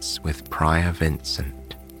audience with Prior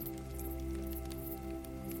Vincent.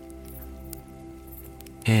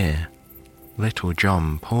 Here, Little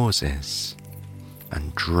John pauses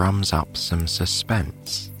and drums up some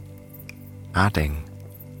suspense, adding,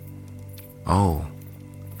 "Oh,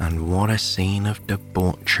 and what a scene of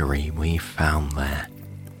debauchery we found there."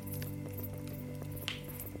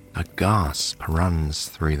 A gasp runs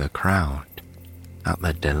through the crowd at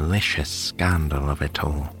the delicious scandal of it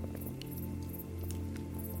all.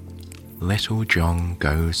 Little John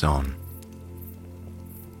goes on.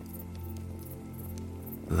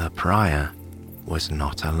 The prior was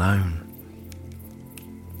not alone.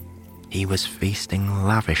 He was feasting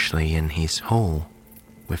lavishly in his hall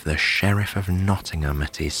with the Sheriff of Nottingham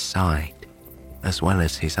at his side, as well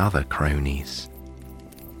as his other cronies.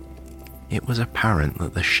 It was apparent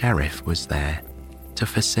that the sheriff was there to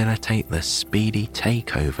facilitate the speedy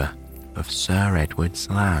takeover of Sir Edward's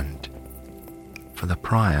land, for the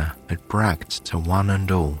prior had bragged to one and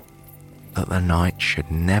all that the knight should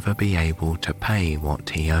never be able to pay what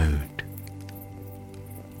he owed.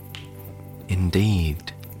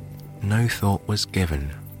 Indeed, no thought was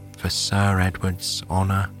given for Sir Edward's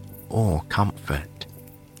honour or comfort.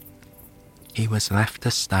 He was left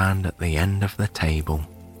to stand at the end of the table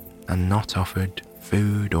and not offered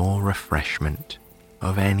food or refreshment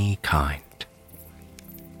of any kind.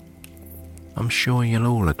 I'm sure you'll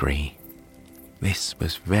all agree, this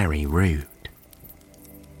was very rude.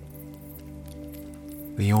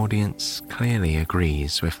 The audience clearly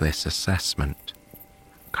agrees with this assessment,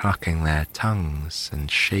 clucking their tongues and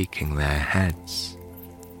shaking their heads.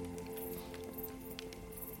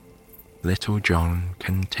 Little John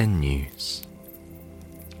continues.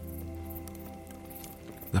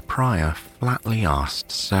 The prior flatly asked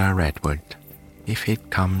Sir Edward if he'd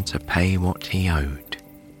come to pay what he owed.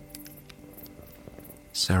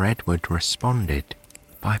 Sir Edward responded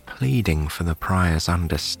by pleading for the prior's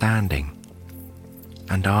understanding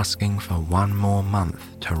and asking for 1 more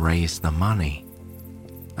month to raise the money,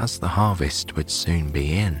 as the harvest would soon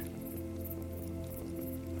be in.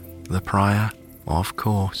 The prior, of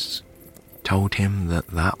course, told him that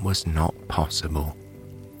that was not possible,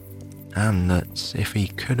 and that if he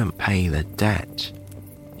couldn't pay the debt,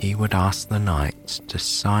 he would ask the knight to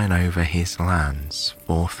sign over his lands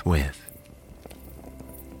forthwith.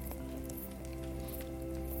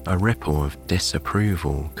 A ripple of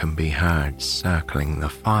disapproval can be heard circling the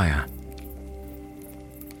fire.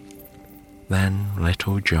 Then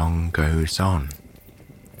Little John goes on.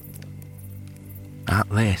 At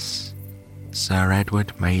this, Sir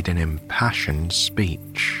Edward made an impassioned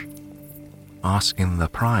speech, asking the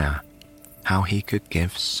prior how he could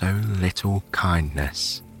give so little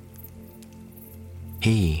kindness.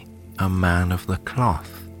 He, a man of the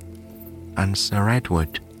cloth, and Sir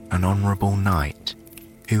Edward, an honourable knight,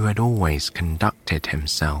 who had always conducted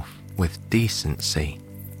himself with decency.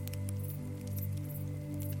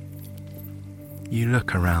 You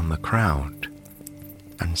look around the crowd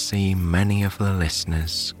and see many of the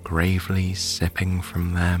listeners gravely sipping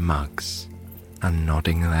from their mugs and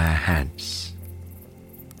nodding their heads.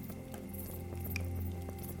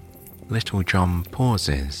 Little John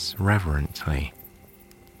pauses reverently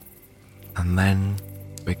and then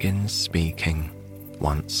begins speaking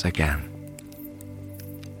once again.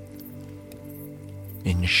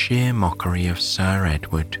 In sheer mockery of Sir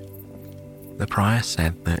Edward, the prior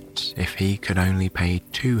said that if he could only pay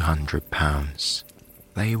 £200,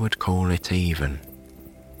 they would call it even.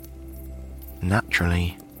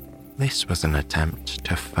 Naturally, this was an attempt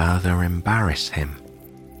to further embarrass him,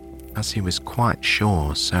 as he was quite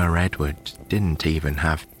sure Sir Edward didn't even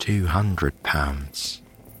have £200.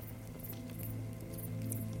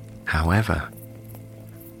 However,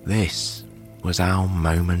 this was our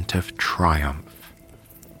moment of triumph,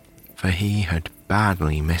 for he had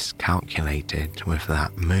badly miscalculated with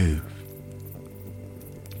that move.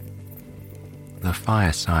 The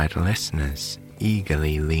fireside listeners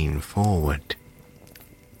eagerly lean forward.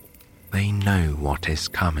 They know what is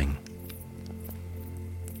coming.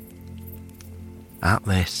 At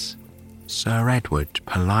this, Sir Edward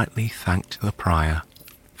politely thanked the prior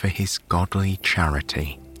for his godly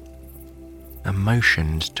charity and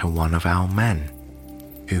motioned to one of our men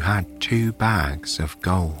who had 2 bags of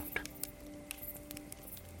gold.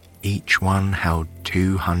 Each one held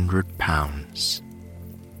 £200,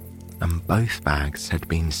 and both bags had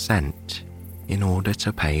been sent in order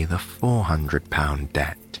to pay the £400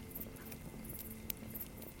 debt.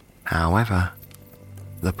 However,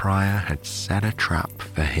 the prior had set a trap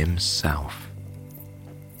for himself.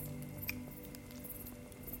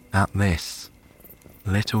 At this,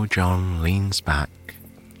 Little John leans back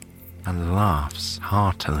and laughs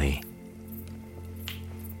heartily.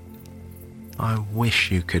 I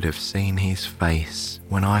wish you could have seen his face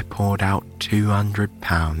when I poured out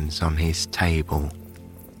 £200 on his table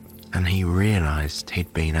and he realised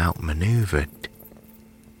he'd been outmanoeuvred.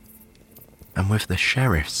 And with the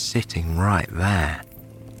sheriff sitting right there,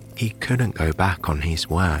 he couldn't go back on his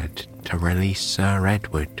word to release Sir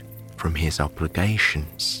Edward from his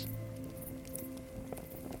obligations.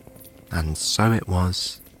 And so it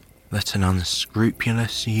was that an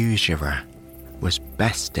unscrupulous usurer was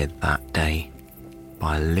bested that day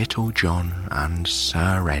by Little John and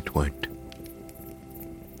Sir Edward.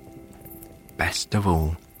 Best of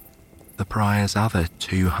all, the prior's other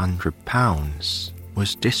 £200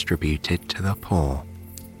 was distributed to the poor,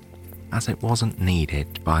 as it wasn't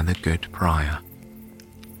needed by the good prior.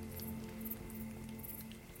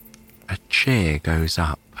 A cheer goes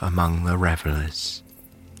up among the revellers,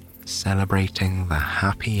 celebrating the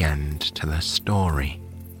happy end to the story.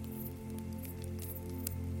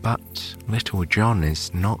 But Little John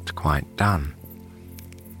is not quite done.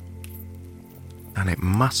 And it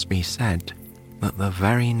must be said that the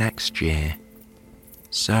very next year,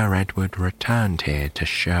 Sir Edward returned here to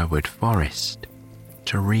Sherwood Forest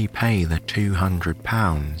to repay the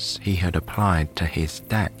 £200 he had applied to his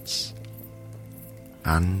debts,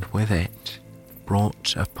 and with it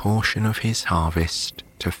brought a portion of his harvest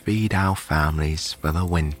to feed our families for the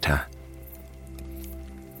winter.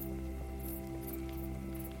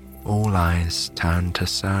 All eyes turned to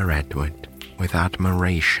Sir Edward with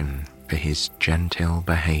admiration for his genteel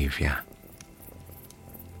behaviour.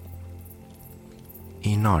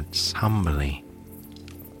 He nods humbly,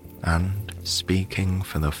 and, speaking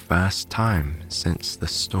for the first time since the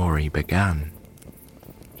story began,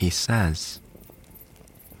 he says,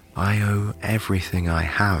 "I owe everything I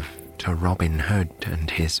have to Robin Hood and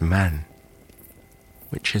his men,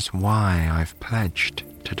 which is why I've pledged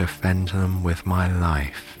to defend them with my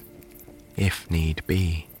life, if need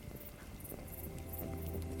be.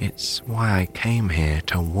 It's why I came here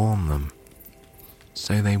to warn them,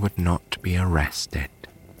 so they would not be arrested."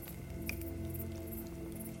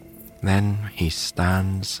 Then he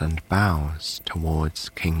stands and bows towards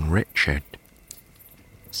King Richard,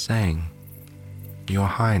 saying, "Your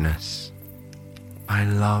Highness, I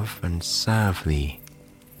love and serve thee,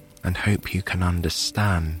 and hope you can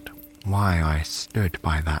understand why I stood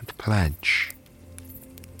by that pledge."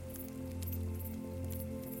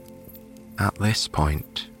 At this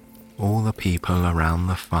point, all the people around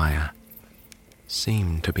the fire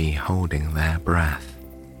seem to be holding their breath.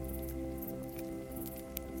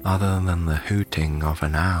 Other than the hooting of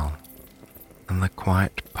an owl and the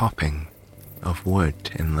quiet popping of wood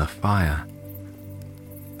in the fire,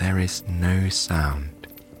 there is no sound.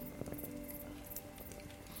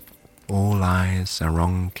 All eyes are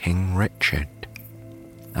on King Richard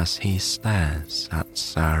as he stares at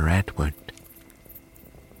Sir Edward.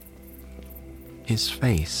 His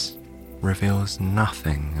face reveals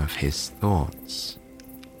nothing of his thoughts.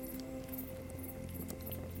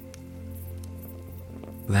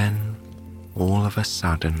 Then, all of a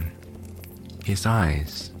sudden, his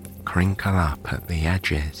eyes crinkle up at the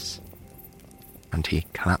edges, and he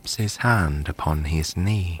claps his hand upon his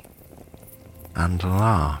knee and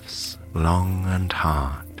laughs long and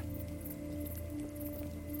hard.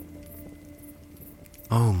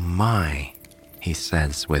 "Oh my," he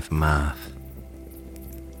says with mirth,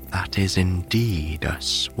 "that is indeed a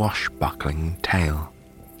swashbuckling tale.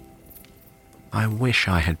 I wish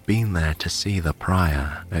I had been there to see the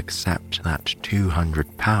prior accept that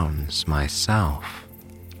 £200 myself."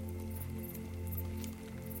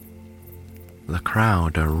 The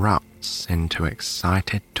crowd erupts into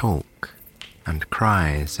excited talk and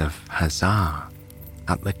cries of huzzah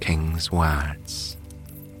at the king's words.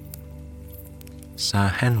 Sir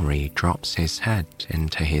Henry drops his head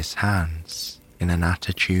into his hands in an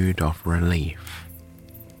attitude of relief,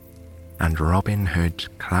 and Robin Hood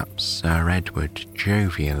claps Sir Edward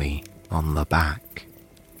jovially on the back.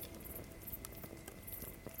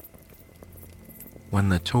 When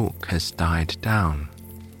the talk has died down,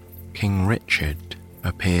 King Richard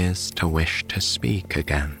appears to wish to speak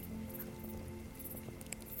again.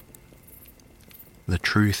 "The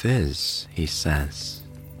truth is," he says,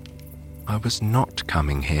 "I was not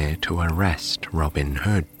coming here to arrest Robin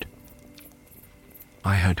Hood.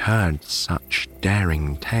 I had heard such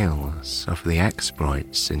daring tales of the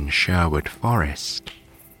exploits in Sherwood Forest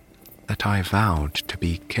that I vowed to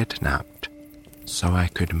be kidnapped so I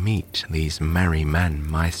could meet these merry men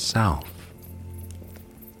myself.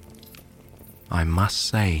 I must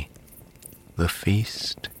say, the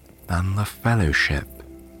feast and the fellowship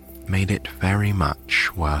made it very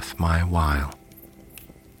much worth my while."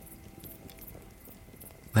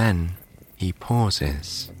 Then he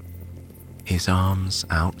pauses, his arms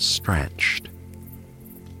outstretched,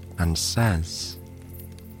 and says,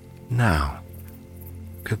 "Now,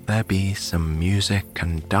 could there be some music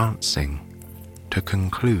and dancing to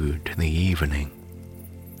conclude the evening?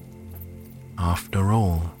 After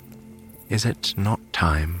all, is it not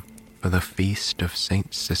time for the feast of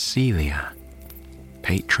Saint Cecilia,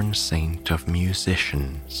 patron saint of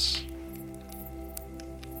musicians?"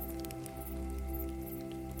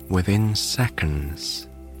 Within seconds,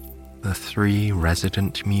 the three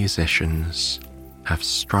resident musicians have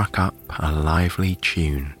struck up a lively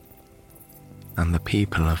tune, and the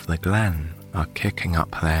people of the glen are kicking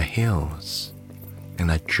up their heels in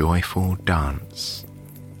a joyful dance.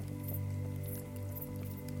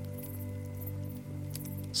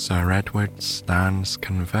 Sir Edward stands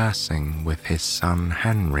conversing with his son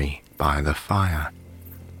Henry by the fire,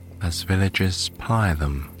 as villagers ply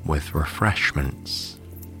them with refreshments.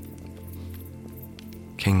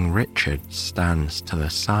 King Richard stands to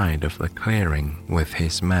the side of the clearing with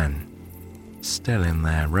his men, still in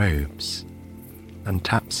their robes, and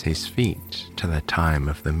taps his feet to the time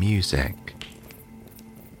of the music.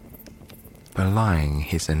 Belying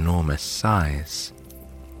his enormous size,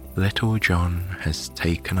 Little John has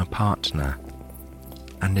taken a partner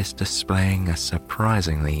and is displaying a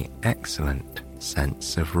surprisingly excellent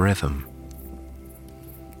sense of rhythm.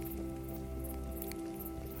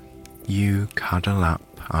 You cuddle up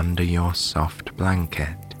under your soft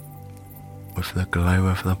blanket, with the glow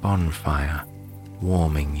of the bonfire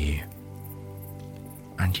warming you,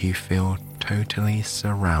 and you feel totally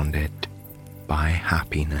surrounded by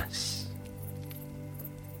happiness.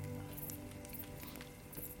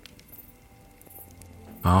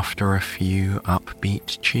 After a few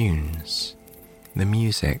upbeat tunes, the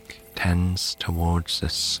music tends towards a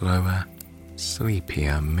slower,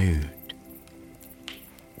 sleepier mood.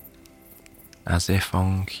 As if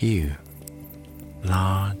on cue,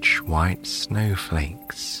 large white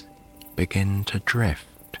snowflakes begin to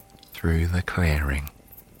drift through the clearing.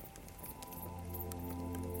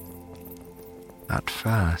 At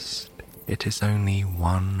first, it is only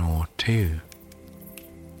one or two,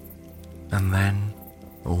 and then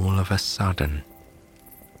all of a sudden,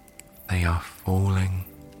 they are falling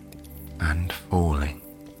and falling.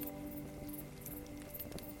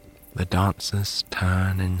 The dancers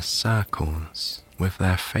turn in circles with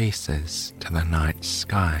their faces to the night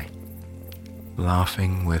sky,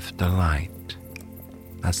 laughing with delight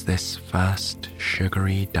as this first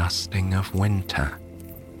sugary dusting of winter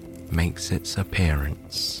makes its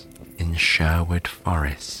appearance in Sherwood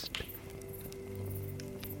Forest.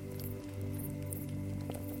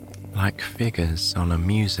 Like figures on a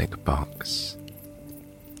music box,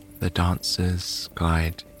 the dancers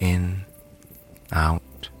glide in,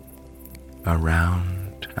 out,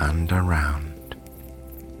 around and around,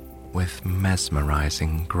 with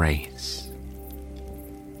mesmerizing grace.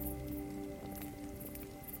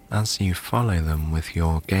 As you follow them with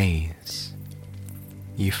your gaze,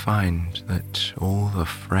 you find that all the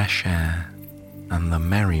fresh air and the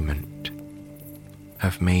merriment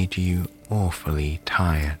have made you awfully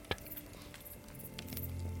tired.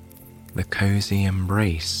 The cozy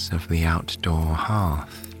embrace of the outdoor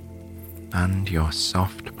hearth and your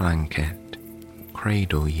soft blanket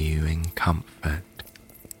cradle you in comfort.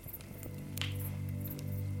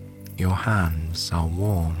 Your hands are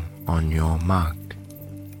warm on your mug.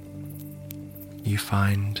 You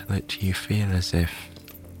find that you feel as if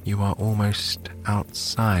you are almost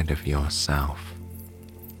outside of yourself,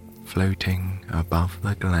 floating above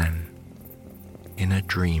the glen in a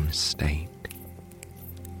dream state.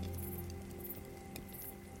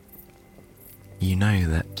 You know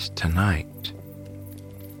that tonight,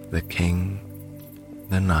 the king,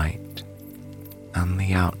 the knight, and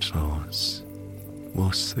the outlaws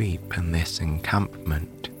will sleep in this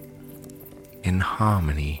encampment in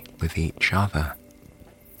harmony with each other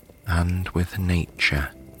and with nature.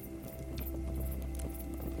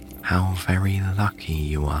 How very lucky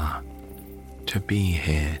you are to be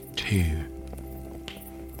here too.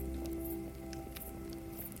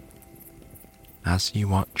 As you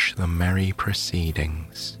watch the merry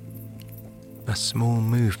proceedings, a small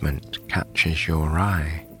movement catches your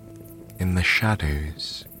eye in the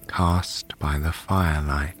shadows cast by the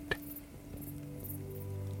firelight.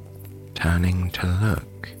 Turning to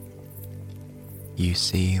look, you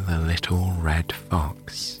see the little red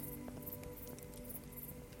fox.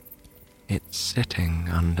 It's sitting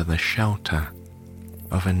under the shelter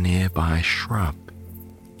of a nearby shrub,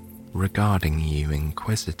 regarding you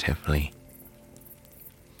inquisitively.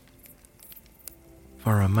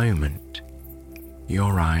 For a moment,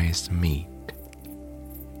 your eyes meet.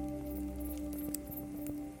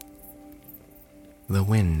 The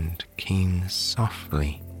wind keens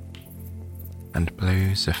softly and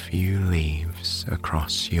blows a few leaves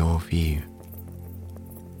across your view.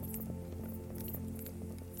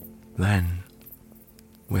 Then,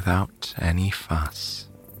 without any fuss,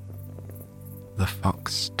 the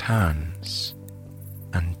fox turns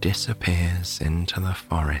and disappears into the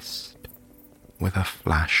forest with a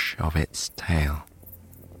flash of its tail.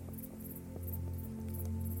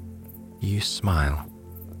 You smile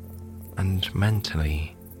and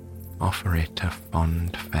mentally offer it a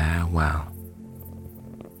fond farewell.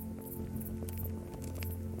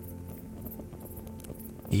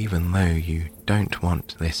 Even though you don't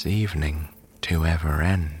want this evening to ever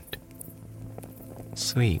end,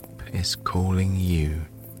 sleep is calling you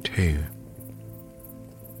too.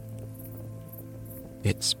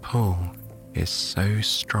 Its pull is so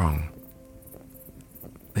strong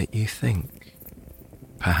that you think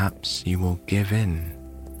perhaps you will give in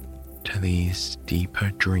to these deeper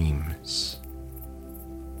dreams.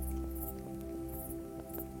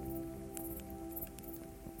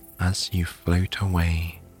 As you float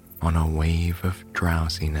away on a wave of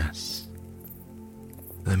drowsiness,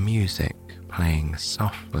 the music playing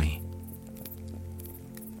softly,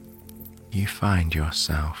 you find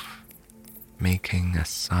yourself making a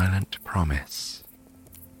silent promise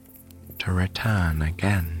to return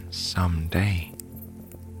again someday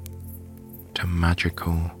to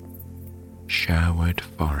magical Sherwood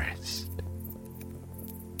Forest.